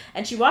really good.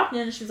 And she walked in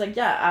and she was like,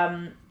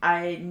 yeah,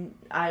 I'm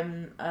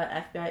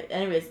FBI.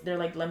 Anyways, they're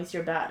like, let me see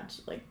your badge.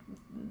 Like,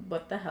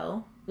 what the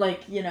hell?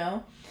 Like,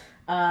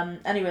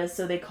 anyways,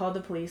 so they called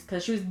the police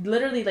because she was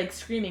literally, like,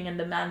 screaming and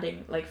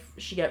demanding, like,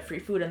 she get free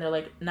food. And they're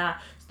like, nah.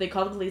 So they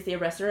called the police, they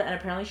arrested her, and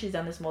apparently she's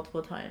done this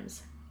multiple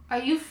times. Are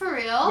you for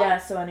real? Yeah,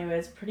 so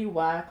anyways, pretty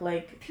whack.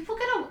 Like, people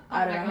get a...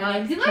 I don't know.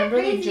 God. People are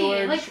crazy.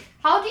 George, like,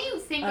 how do you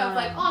think of,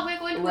 like, oh, I'm going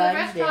to go into a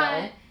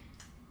restaurant?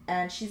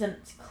 And she's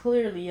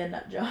clearly a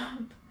nut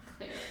job.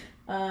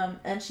 Clearly.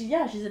 And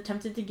she's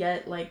attempted to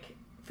get, like,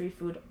 free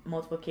food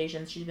multiple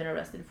occasions. She's been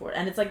arrested for it.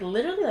 And it's, like,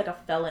 literally, like, a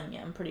felony,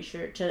 I'm pretty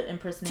sure, to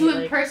impersonate,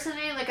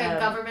 a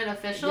government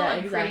official? Yeah,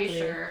 I'm exactly. Pretty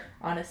sure.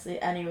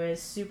 Honestly.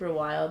 Anyways, super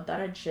wild.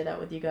 Thought I'd share that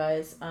with you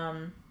guys.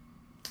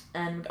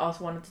 And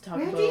also wanted to talk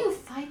about... Where do you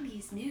find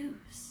these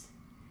news?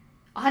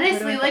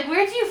 Honestly,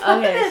 where do you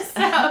find this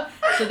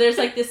stuff? So there's,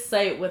 like, this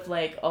site with,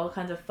 like, all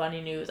kinds of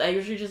funny news. I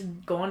usually just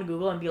go on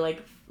Google and be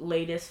like,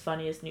 latest,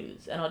 funniest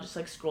news. And I'll just,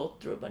 like, scroll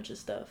through a bunch of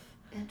stuff.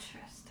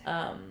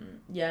 Interesting.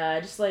 Yeah, I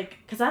just, like...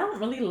 Because I don't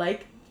really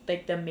like,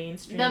 the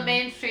mainstream...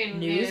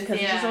 news. Because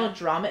it's just all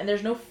drama. And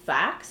there's no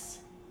facts.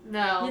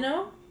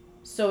 No.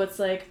 So it's,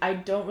 like, I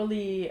don't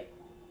really...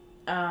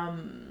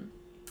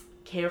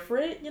 care for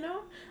it,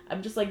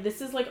 I'm just like,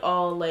 this is like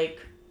all like,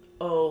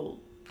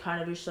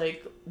 kind of just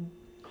like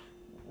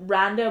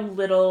random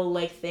little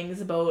like things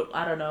about,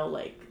 I don't know,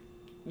 like,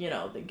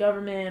 the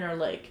government or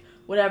like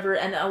whatever,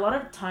 and a lot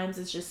of times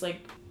it's just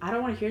like, I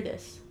don't want to hear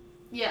this.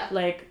 Yeah.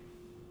 Like,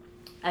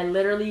 I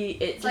literally,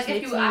 it just like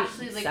makes me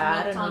actually, like,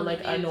 sad and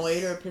like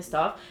annoyed or pissed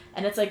off,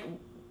 and it's like,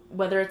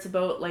 whether it's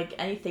about like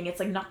anything, it's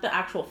like not the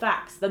actual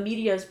facts. The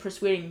media is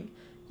persuading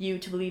you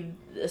to believe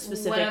a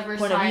specific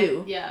point of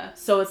view. Yeah.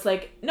 So it's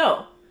like,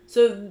 no.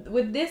 So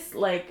with this,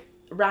 like,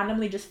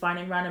 randomly just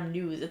finding random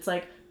news, it's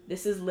like,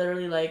 this is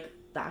literally, like,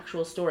 the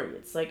actual story.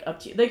 It's, like, up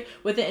to you. Like,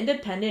 with the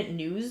independent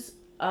news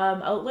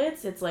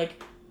outlets, it's,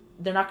 like,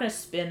 they're not going to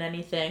spin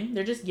anything.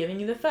 They're just giving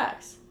you the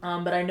facts.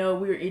 But I know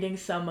we were eating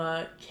some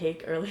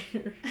cake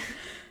earlier.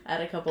 I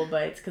had a couple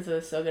bites because it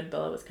was so good.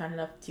 Bella was kind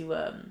enough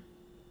to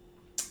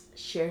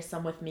share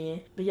some with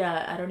me. But,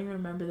 yeah, I don't even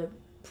remember the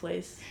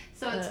place.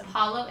 So it's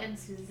Paulo and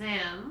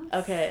Suzanne.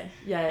 Okay,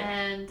 yeah.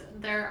 And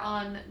they're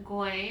on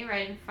Goy,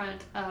 right in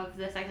front of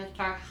the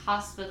Secretary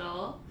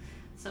Hospital.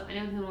 So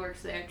anyone who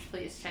works there,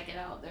 please check it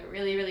out. They're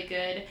really, really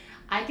good.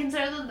 I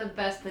consider them the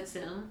best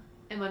poutine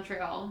in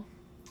Montreal.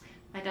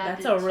 My dad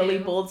That's did a really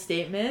too. bold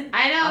statement.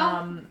 I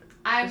know.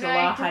 I'm there's a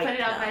lot going of to put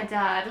it hype on now. my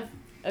dad.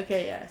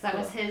 Okay, yeah. That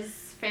cool. was his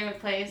favorite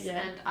place,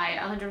 and I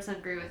 100%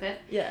 agree with it.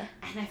 Yeah.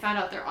 And I found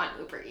out they're on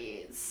Uber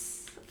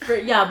Eats.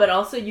 But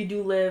also you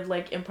do live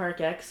like in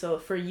Park X, so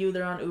for you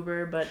they're on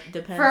Uber, but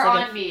depends.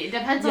 On me,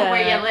 depends on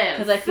where you live.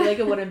 Because I feel like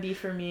it wouldn't be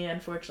for me,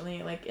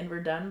 unfortunately, like in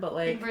Verdun, but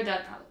like. In Verdun,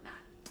 probably not.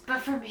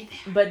 But for me,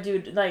 there. But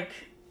dude, like,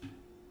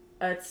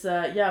 it's we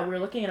were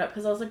looking it up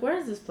because I was like, where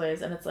is this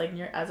place? And it's like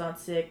near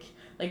Azantic,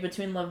 like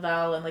between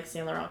Laval and like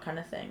Saint Laurent kind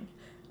of thing.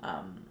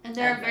 And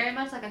they're very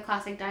much like a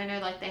classic diner.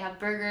 Like they have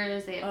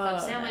burgers, they have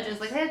club sandwiches, nice.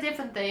 like they have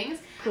different things.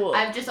 Cool.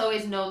 I've just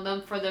always known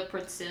them for the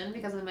poutine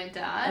because of my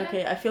dad.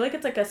 Okay, I feel like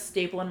it's like a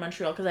staple in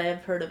Montreal because I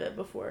have heard of it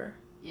before.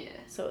 Yeah.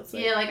 So it's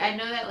like. Yeah, like I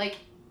know that like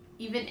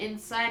even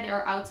inside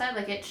or outside,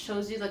 like it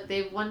shows you like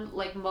they've won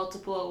like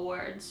multiple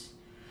awards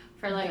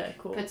for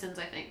like poutines.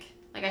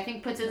 I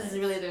think poutines is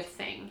really their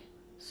thing.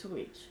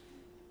 Sweet.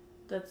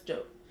 That's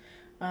dope.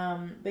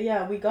 But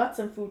yeah, we got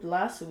some food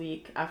last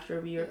week after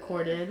we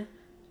recorded.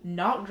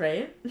 Not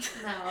great.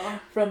 No.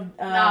 From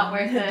not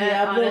worth it,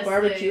 Diablo honestly.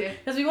 Barbecue.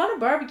 Because we wanted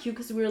barbecue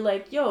because we were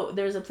like, yo,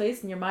 there's a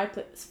place near my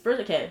place.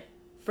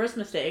 First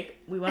mistake.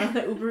 We went on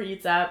the Uber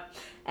Eats app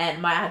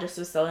and my address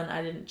was still in.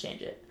 I didn't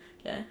change it.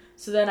 Okay.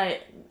 So then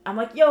I'm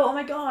like, yo, oh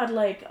my god,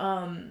 like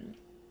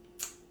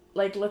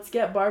let's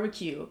get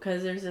barbecue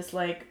because there's this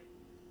like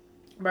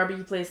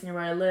barbecue place near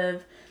where I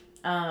live.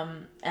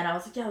 And I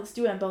was like, yeah, let's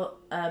do it. And Bella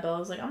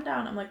was like, I'm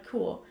down. I'm like,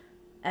 cool.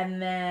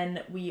 And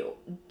then we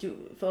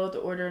fill out the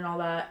order and all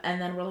that. And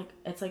then we're like,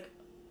 it's like,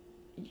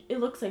 it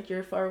looks like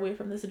you're far away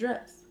from this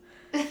address.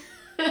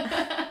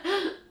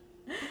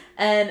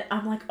 And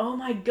I'm like, oh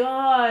my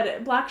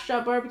god,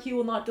 Blackstrap Barbecue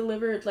will not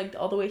deliver it like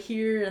all the way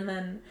here. And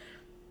then,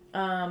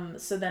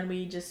 so then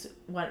we just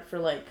went for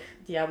like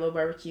Diablo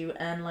Barbecue.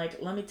 And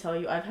like, let me tell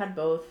you, I've had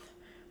both.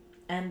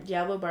 And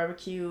Diablo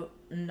Barbecue,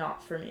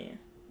 not for me.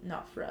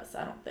 Not for us,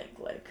 I don't think.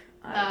 Like,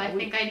 I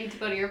think I need to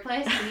go to your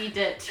place. We need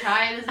to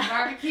try this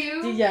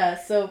barbecue. Yeah,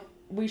 so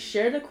we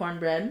shared the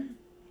cornbread.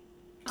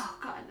 Oh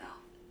god,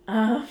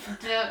 no.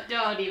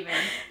 Don't even.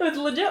 It was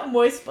legit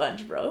moist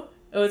sponge, bro.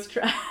 It was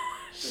trash.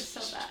 It was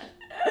so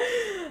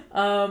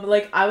bad.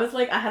 Like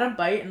I had a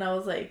bite and I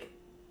was like,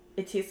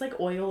 it tastes like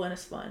oil in a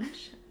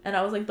sponge. And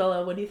I was like,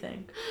 Bella, what do you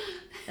think?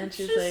 And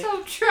she's like,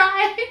 so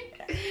dry.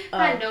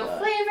 Had no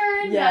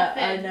flavor. Yeah,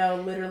 nothing. I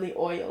know, literally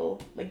oil.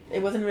 Like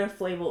it wasn't even a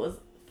flavor. It was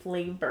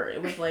flavor.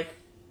 It was like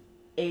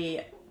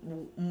a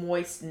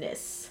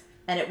moistness,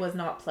 and it was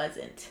not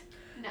pleasant.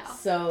 No.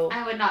 So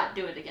I would not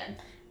do it again.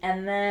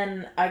 And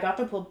then I got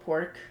the pulled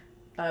pork.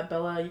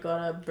 Bella, you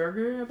got a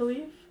burger, I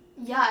believe.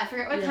 Yeah, I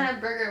forget what kind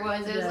of burger it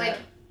was. It was like,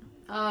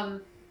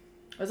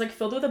 It was like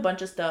filled with a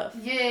bunch of stuff.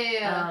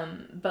 Yeah.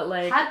 But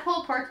like had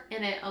pulled pork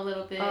in it a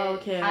little bit. Oh,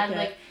 okay. Had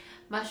like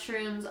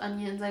mushrooms,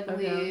 onions, I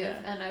believe, Okay.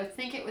 and I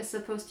think it was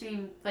supposed to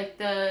be like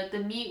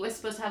the meat was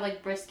supposed to have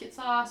like brisket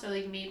sauce or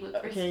like made with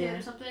brisket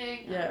or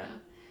something. Yeah.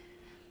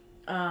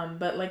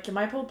 But like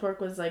my pulled pork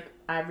was like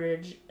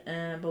average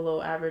and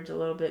below average a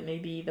little bit.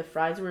 Maybe the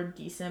fries were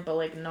decent, but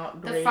like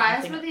not great. The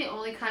fries were the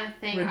only kind of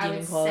thing I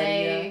would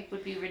say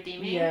would be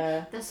redeeming.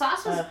 Yeah. The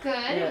sauce was good.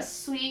 Yeah. It was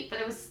sweet,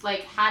 but it was like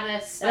had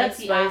a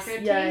spicy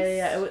aftertaste.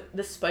 Yeah.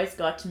 The spice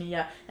got to me.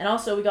 Yeah, and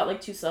also we got like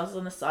 2 sauces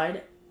on the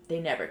side. They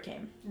never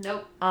came.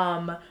 Nope.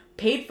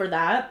 Paid for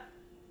that,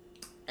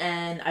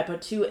 and I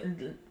put 2,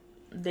 and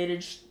they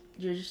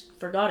just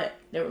forgot it.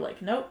 They were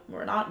like, nope,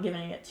 we're not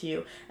giving it to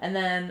you. And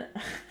then,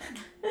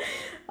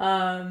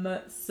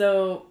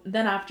 so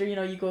then after,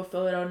 you go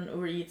fill it out on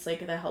Uber Eats,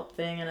 like the help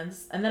thing, and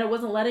then it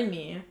wasn't letting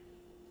me.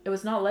 It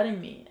was not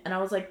letting me. And I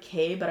was like,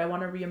 okay, but I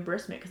want a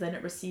reimbursement because I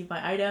didn't receive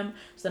my item.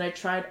 So then I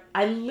tried.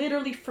 I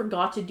literally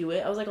forgot to do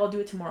it. I was like, I'll do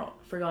it tomorrow.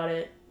 Forgot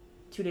it.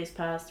 2 days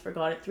passed.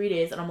 Forgot it. 3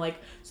 days. And I'm like,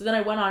 so then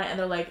I went on it and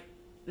they're like,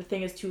 the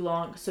thing is too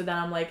long. So then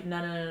I'm like,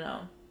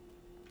 no.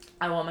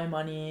 I want my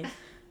money.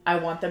 I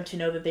want them to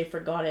know that they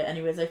forgot it.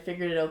 Anyways, I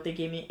figured it out. They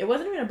gave me, it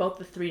wasn't even about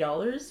the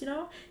 $3,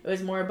 It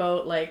was more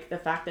about like the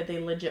fact that they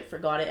legit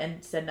forgot it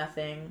and said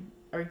nothing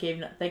or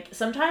gave, like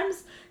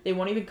sometimes they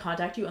won't even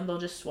contact you and they'll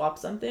just swap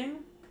something,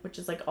 which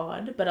is like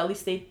odd, but at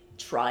least they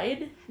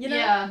tried,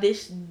 Yeah.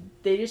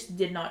 They just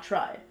did not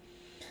try.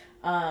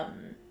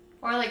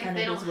 Or like if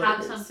they don't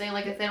have something,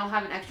 like if they don't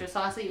have an extra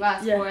sauce that you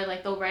ask for,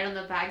 like they'll write on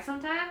the bag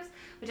sometimes,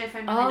 which I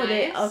find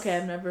really nice. Okay,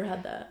 I've never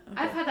had that.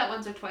 Okay. I've had that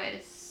once or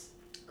twice.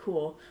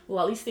 Cool.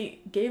 Well, at least they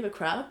gave a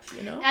crap,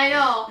 I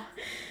know.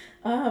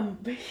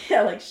 But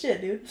yeah, like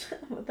shit, dude.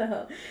 What the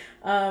hell?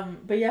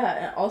 But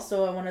yeah,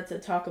 also I wanted to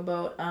talk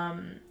about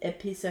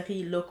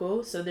épiceries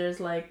locaux. So there's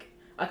like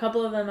a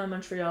couple of them in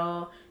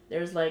Montreal.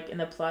 There's like in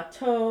the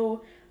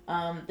Plateau.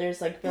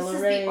 There's like Villeray. This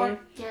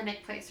is the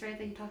organic place, right,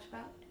 that you talked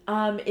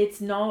about? It's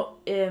no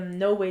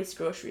waste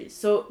groceries.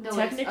 So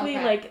technically,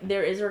 like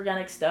there is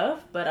organic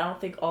stuff, but I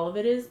don't think all of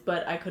it is.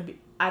 But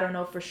I don't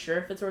know for sure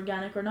if it's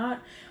organic or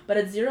not. But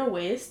it's zero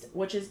waste,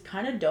 which is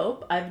kind of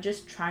dope. I'm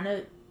just trying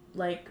to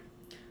like,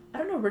 I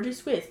don't know,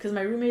 reduce waste because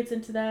my roommate's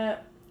into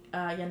that.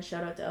 Again,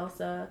 shout out to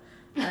Elsa,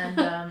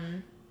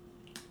 and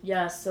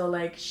yeah. So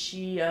like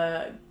she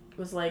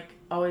was like,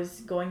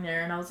 always going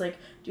there, and I was like,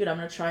 dude, I'm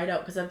gonna try it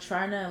out, because I'm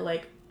trying to,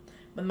 like,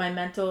 with my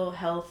mental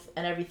health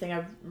and everything,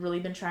 I've really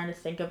been trying to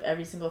think of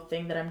every single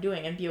thing that I'm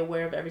doing and be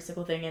aware of every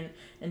single thing,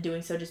 and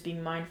doing so, just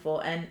being mindful.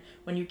 And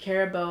when you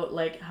care about,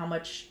 like, how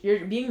much,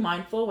 you're being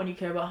mindful when you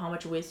care about how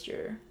much waste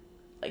you're,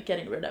 like,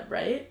 getting rid of,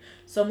 right?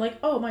 So I'm like,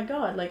 oh my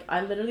god, like,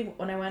 I literally,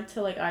 when I went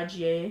to, like,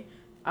 IGA,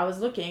 I was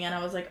looking, and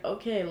I was like,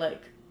 okay,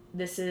 like,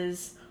 this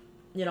is,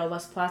 you know,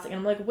 less plastic. And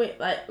I'm like,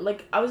 wait,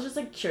 I was just,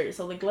 like, curious.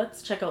 So, like,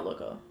 let's check out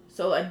Loco.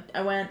 So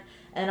I went,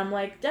 and I'm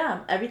like,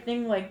 damn,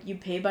 everything, like, you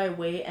pay by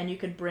weight, and you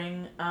could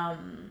bring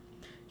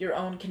your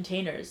own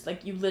containers.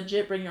 Like, you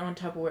legit bring your own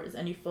Tupperwares,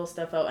 and you fill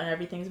stuff out, and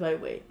everything's by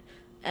weight.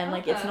 And,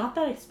 like, it's not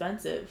that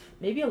expensive.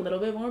 Maybe a little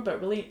bit more,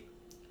 but really,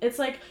 it's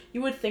like,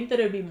 you would think that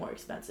it would be more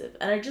expensive.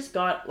 And I just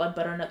got, like,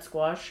 butternut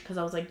squash, because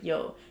I was like,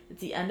 yo,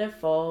 it's the end of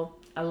fall.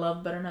 I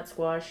love butternut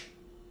squash.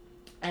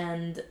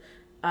 And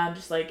I'm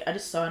just like, I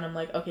just saw it, and I'm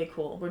like, okay,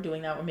 cool, we're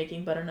doing that. We're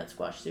making butternut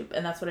squash soup.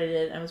 And that's what I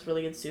did, and it was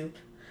really good soup.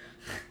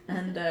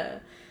 And,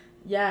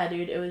 yeah,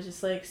 dude, it was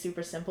just, like,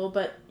 super simple,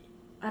 but,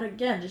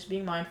 again, just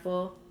being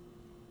mindful,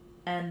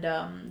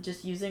 and,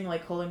 just using,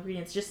 like, whole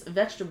ingredients, just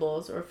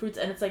vegetables or fruits,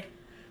 and it's, like,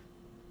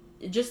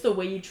 just the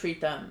way you treat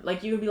them.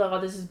 Like, you could be like,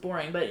 oh, this is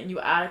boring, but you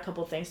add a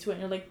couple things to it,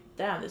 and you're like,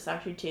 damn, this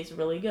actually tastes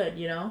really good,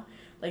 you know?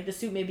 Like, the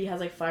soup maybe has,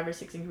 like, 5 or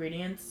 6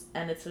 ingredients,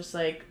 and it's just,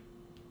 like,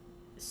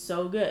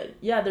 so good.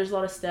 Yeah, there's a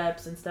lot of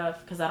steps and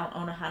stuff, because I don't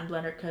own a hand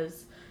blender,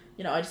 because,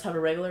 you know, I just have a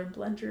regular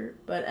blender,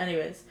 but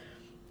anyways,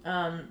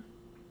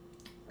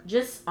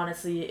 just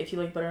honestly, if you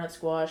like butternut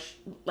squash,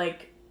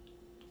 like,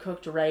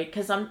 cooked right,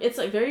 because it's,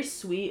 like, very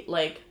sweet,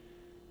 like,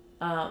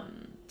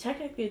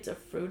 technically it's a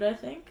fruit, I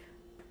think.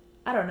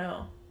 I don't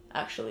know,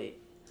 actually.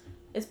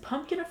 Is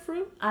pumpkin a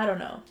fruit? I don't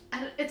know.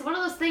 It's one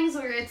of those things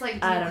where it's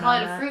like, do you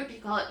call it a fruit, do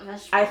you call it a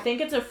vegetable? I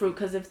think it's a fruit,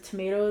 because if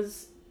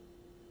tomatoes,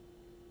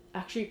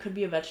 actually, it could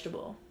be a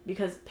vegetable,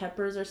 because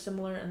peppers are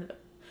similar, and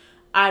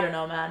I don't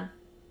know, man.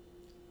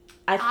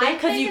 I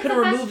think because you could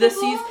remove the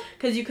seeds.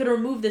 Because you could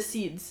remove the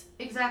seeds.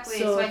 Exactly.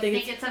 So I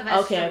think it's a vegetable.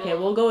 Okay.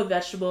 We'll go with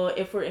vegetable.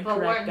 If we're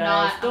incorrect,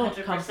 guys, don't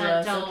come for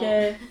us,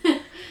 okay?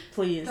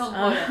 Please.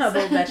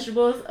 About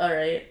vegetables, all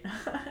right.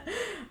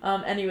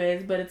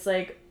 Anyways, but it's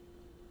like,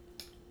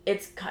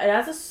 it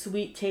has a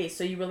sweet taste,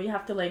 so you really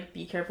have to, like,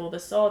 be careful with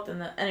the salt and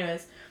the.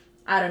 Anyways,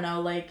 I don't know.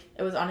 Like,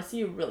 it was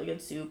honestly a really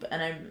good soup,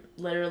 and I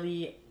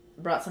literally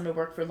brought some to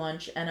work for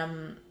lunch,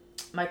 and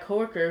my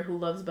coworker who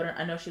loves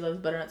I know she loves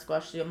butternut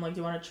squash soup. I'm like, do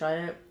you want to try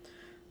it?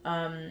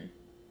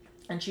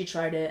 And she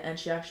tried it, and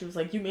she actually was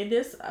like, you made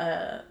this?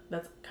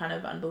 That's kind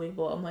of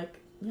unbelievable. I'm like,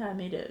 yeah, I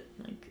made it.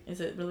 Like,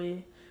 is it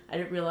really? I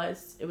didn't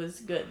realize it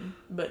was good,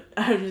 but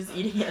I was just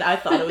eating it. I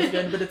thought it was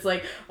good, but it's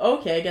like,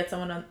 okay, get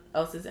someone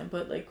else's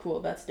input. Like, cool,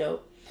 that's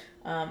dope.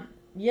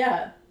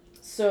 Yeah.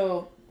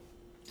 So,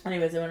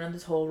 anyways, I went on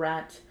this whole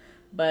rant,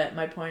 but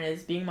my point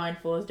is, being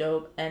mindful is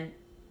dope, and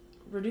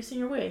reducing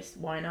your waste,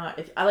 why not?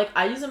 If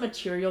I use a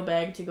material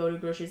bag to go to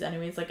groceries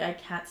anyways. Like, I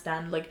can't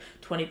stand, like,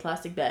 20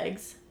 plastic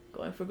bags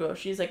going for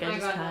groceries. Like, I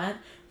just can't.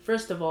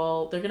 First of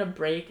all, they're gonna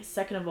break.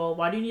 Second of all,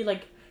 why do you need,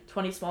 like,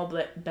 20 small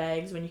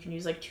bags when you can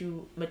use, like,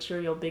 2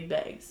 material big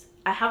bags?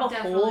 I have a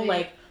whole,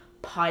 like,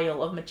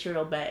 pile of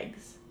material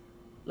bags.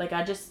 Like,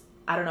 I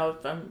don't know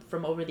if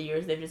from over the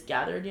years they've just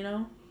gathered, you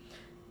know?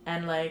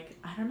 And, like,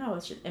 I don't know,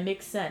 it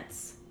makes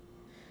sense.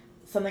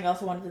 Something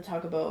else I wanted to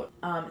talk about.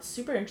 It's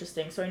super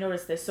interesting. So I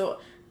noticed this. So,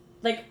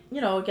 like,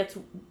 you know, it gets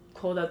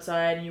cold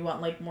outside, and you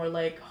want, like, more,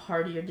 like,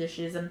 heartier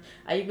dishes. And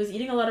I was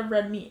eating a lot of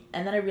red meat,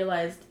 and then I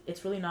realized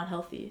it's really not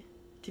healthy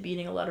to be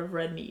eating a lot of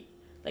red meat.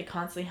 Like,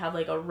 constantly have,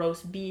 like, a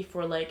roast beef,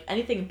 or, like,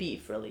 anything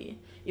beef, really.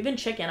 Even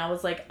chicken. I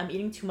was like, I'm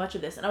eating too much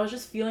of this, and I was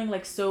just feeling,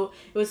 like,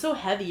 it was so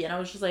heavy, and I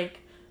was just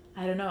like,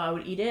 I don't know. I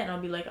would eat it, and I'll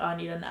be like, oh, I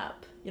need a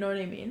nap. You know what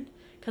I mean?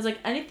 Because, like,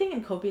 anything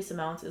in copious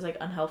amounts is, like,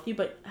 unhealthy,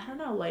 but I don't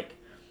know, like.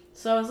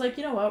 So I was like,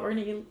 you know what, we're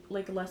gonna eat,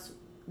 like, less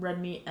red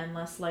meat and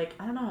less, like,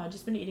 I don't know, I've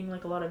just been eating,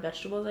 like, a lot of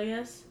vegetables, I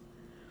guess.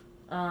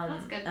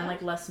 That's good, and,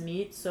 like, less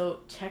meat,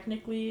 so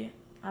technically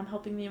I'm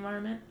helping the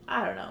environment.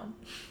 I don't know.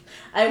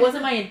 It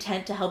wasn't my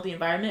intent to help the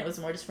environment, it was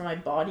more just for my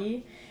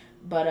body,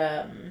 but,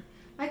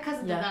 my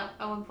cousin did that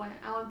at one point.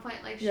 At one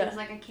point, like, she was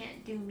like, I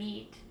can't do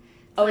meat.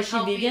 Oh, is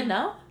she vegan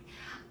now?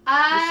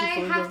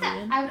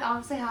 I would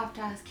honestly have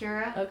to ask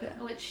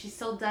Kira, which she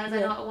still does. I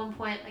know at one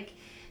point, like,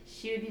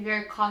 she would be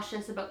very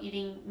cautious about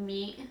eating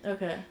meat.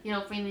 Okay. You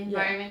know, for the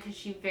environment, because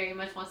she very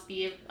much wants to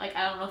be, like,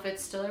 I don't know if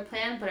it's still her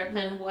plan, but her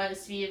plan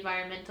was to be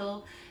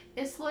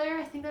environmentalist lawyer.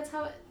 I think that's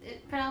how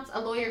it pronounced.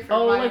 A lawyer for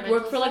environmental like,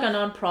 work for, like, a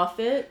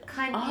non-profit?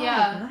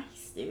 Yeah.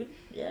 Nice, dude.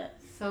 Yeah.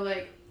 So,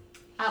 like,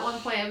 at one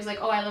point, I was like,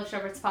 oh, I love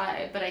shepherd's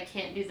pie, but I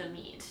can't do the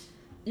meat.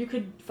 You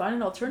could find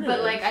an alternative.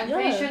 But, like, I'm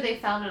pretty sure they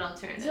found an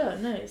alternative. Yeah,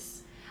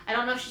 nice. I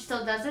don't know if she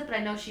still does it, but I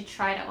know she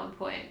tried at one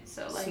point.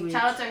 So, like,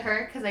 shout out to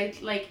her, because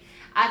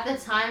at the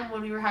time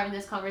when we were having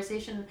this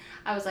conversation,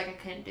 I was like, I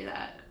couldn't do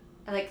that.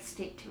 I like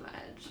steak too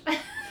much.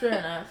 Fair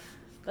enough.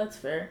 That's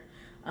fair.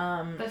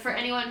 But for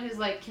anyone who's,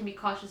 like, can be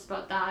cautious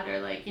about that,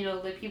 or, like, you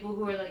know, the people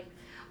who are like,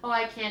 oh,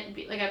 I can't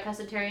be, like, a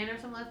pescatarian or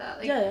something like that.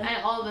 Like,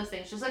 and all of those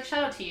things. Just, like,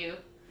 shout out to you.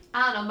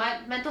 I don't know,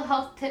 my mental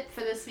health tip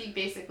for this week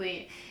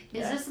basically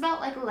is just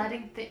about like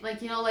letting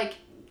like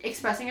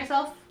expressing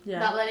yourself,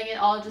 not letting it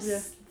all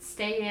just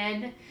stay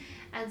in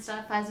and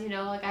stuff. As you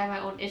know, like I have my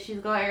own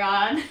issues going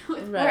on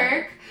with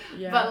work,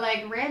 but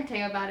like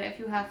ranting about it if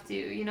you have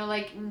to,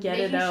 like get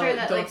making it out. Sure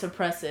that don't like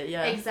suppress it.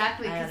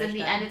 Exactly, because in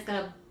the end it's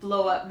gonna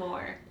blow up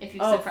more if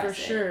you suppress it. Oh, for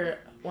sure.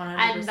 100%.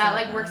 And that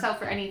like works out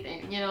for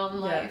anything, in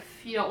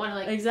life. You don't want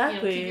to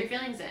keep your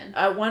feelings in.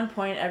 At one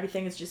point,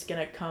 everything is just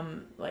gonna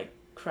come like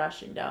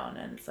crashing down,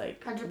 and it's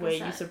like 100%.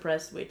 Wait, you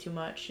suppressed way too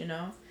much,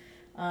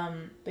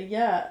 But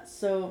yeah,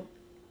 so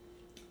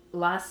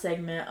last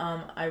segment,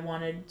 I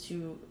wanted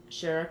to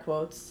share our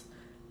quotes.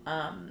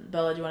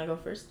 Bella, do you want to go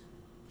first?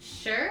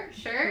 Sure.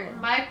 Cool.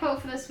 My quote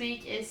for this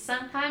week is: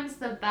 sometimes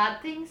the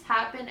bad things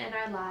happen in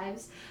our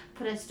lives,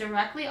 put us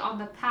directly on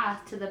the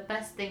path to the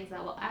best things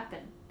that will happen.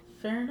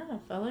 Fair enough.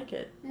 I like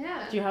it.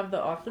 Yeah. Do you have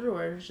the author,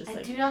 or is it just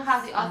I do not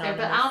have the author,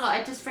 but I don't know.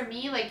 It just, for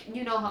me, like,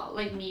 how,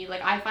 like me, like,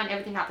 I find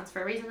everything happens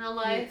for a reason in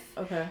life.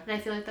 Okay. And I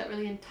feel like that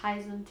really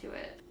ties into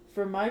it.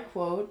 For my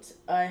quote,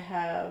 I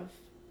have...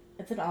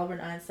 It's an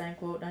Albert Einstein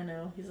quote, I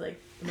know. He's,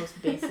 like, the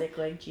most basic,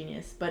 like,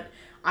 genius. But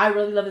I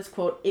really love this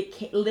quote.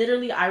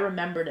 Literally, I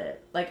remembered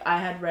it. Like, I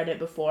had read it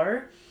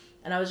before.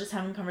 And I was just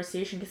having a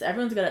conversation, because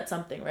everyone's good at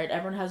something, right?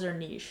 Everyone has their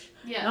niche.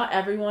 Yeah. Not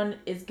everyone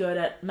is good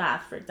at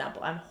math, for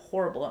example. I'm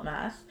horrible at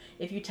math.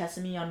 If you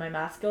tested me on my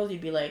math skills,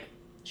 you'd be like,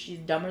 she's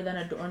dumber than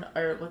a door...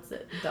 Or what's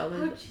it?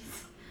 Duller...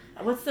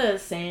 What's the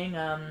saying?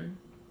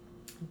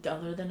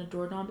 Duller than a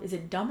doorknob? Is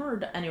it dumber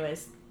or...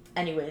 Anyways.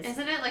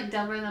 Isn't it, like,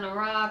 dumber than a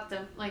rock?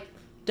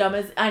 Dumb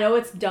as... I know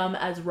it's dumb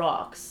as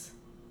rocks.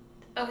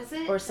 Oh, is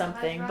it? Or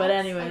something. But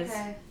anyways.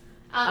 Okay.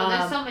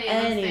 There's so many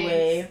of those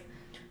things.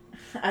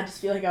 I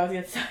just feel like I was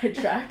getting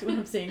sidetracked when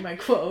I'm saying my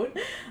quote.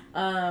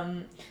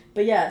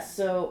 But yeah,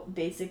 so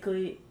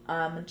basically,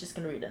 I'm just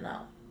going to read it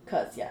now.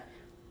 Because,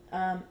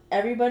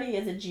 everybody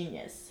is a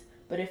genius.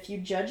 But if you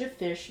judge a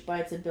fish by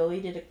its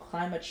ability to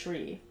climb a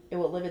tree, it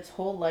will live its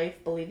whole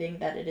life believing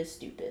that it is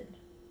stupid.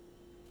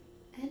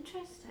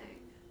 Interesting.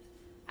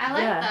 I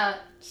like that.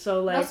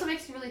 So, like... It also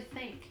makes you really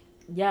think.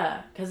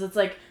 Yeah, because it's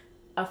like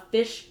a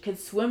fish could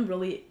swim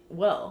really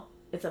well.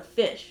 It's a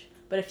fish.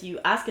 But if you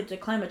ask it to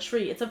climb a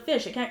tree, it's a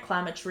fish. It can't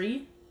climb a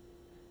tree.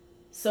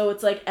 So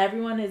it's like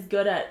everyone is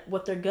good at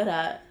what they're good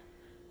at,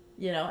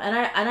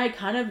 And I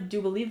kind of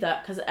do believe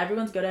that, because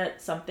everyone's good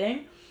at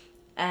something,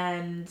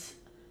 and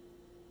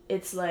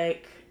it's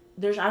like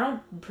I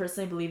don't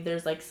personally believe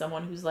there's like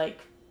someone who's like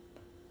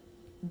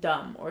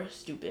dumb or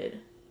stupid.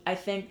 I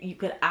think you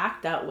could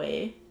act that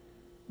way,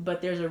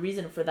 but there's a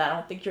reason for that. I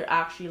don't think you're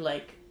actually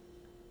like.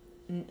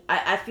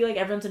 I feel like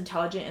everyone's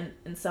intelligent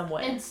in some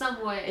way. In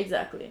some way.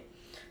 Exactly.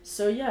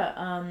 So yeah,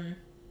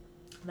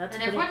 that's.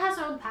 And everyone has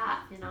their own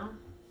path,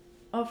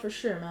 Oh, for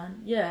sure,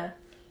 man. Yeah.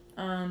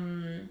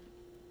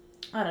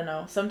 I don't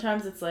know.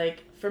 Sometimes it's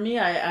like, for me,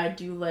 I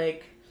do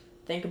like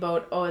think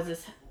about, is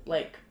this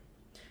like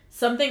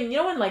something,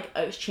 when like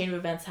a chain of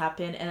events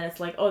happen and it's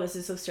like, this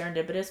is so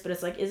serendipitous, but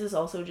it's like, is this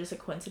also just a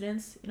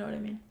coincidence? You know what I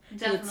mean?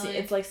 Definitely.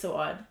 It's like so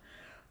odd.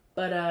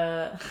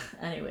 But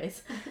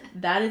anyways,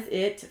 that is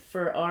it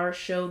for our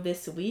show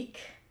this week.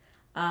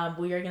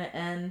 We are going to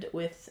end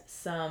with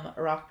some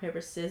rock,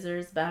 paper,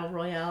 scissors battle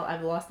royale.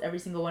 I've lost every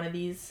single one of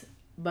these,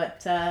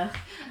 but I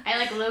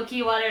like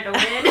low-key wanted to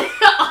win,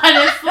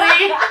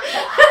 honestly.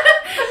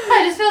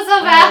 I just feel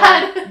so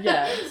bad.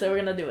 Yeah, so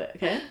we're going to do it,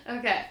 okay?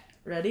 Okay.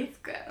 Ready? Let's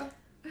go.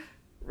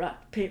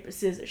 Rock, paper,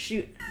 scissors,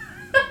 shoot.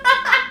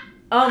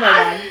 Oh my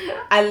god.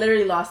 I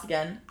literally lost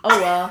again.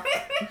 Oh well.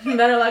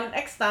 Better luck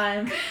next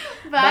time.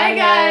 Bye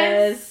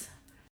guys.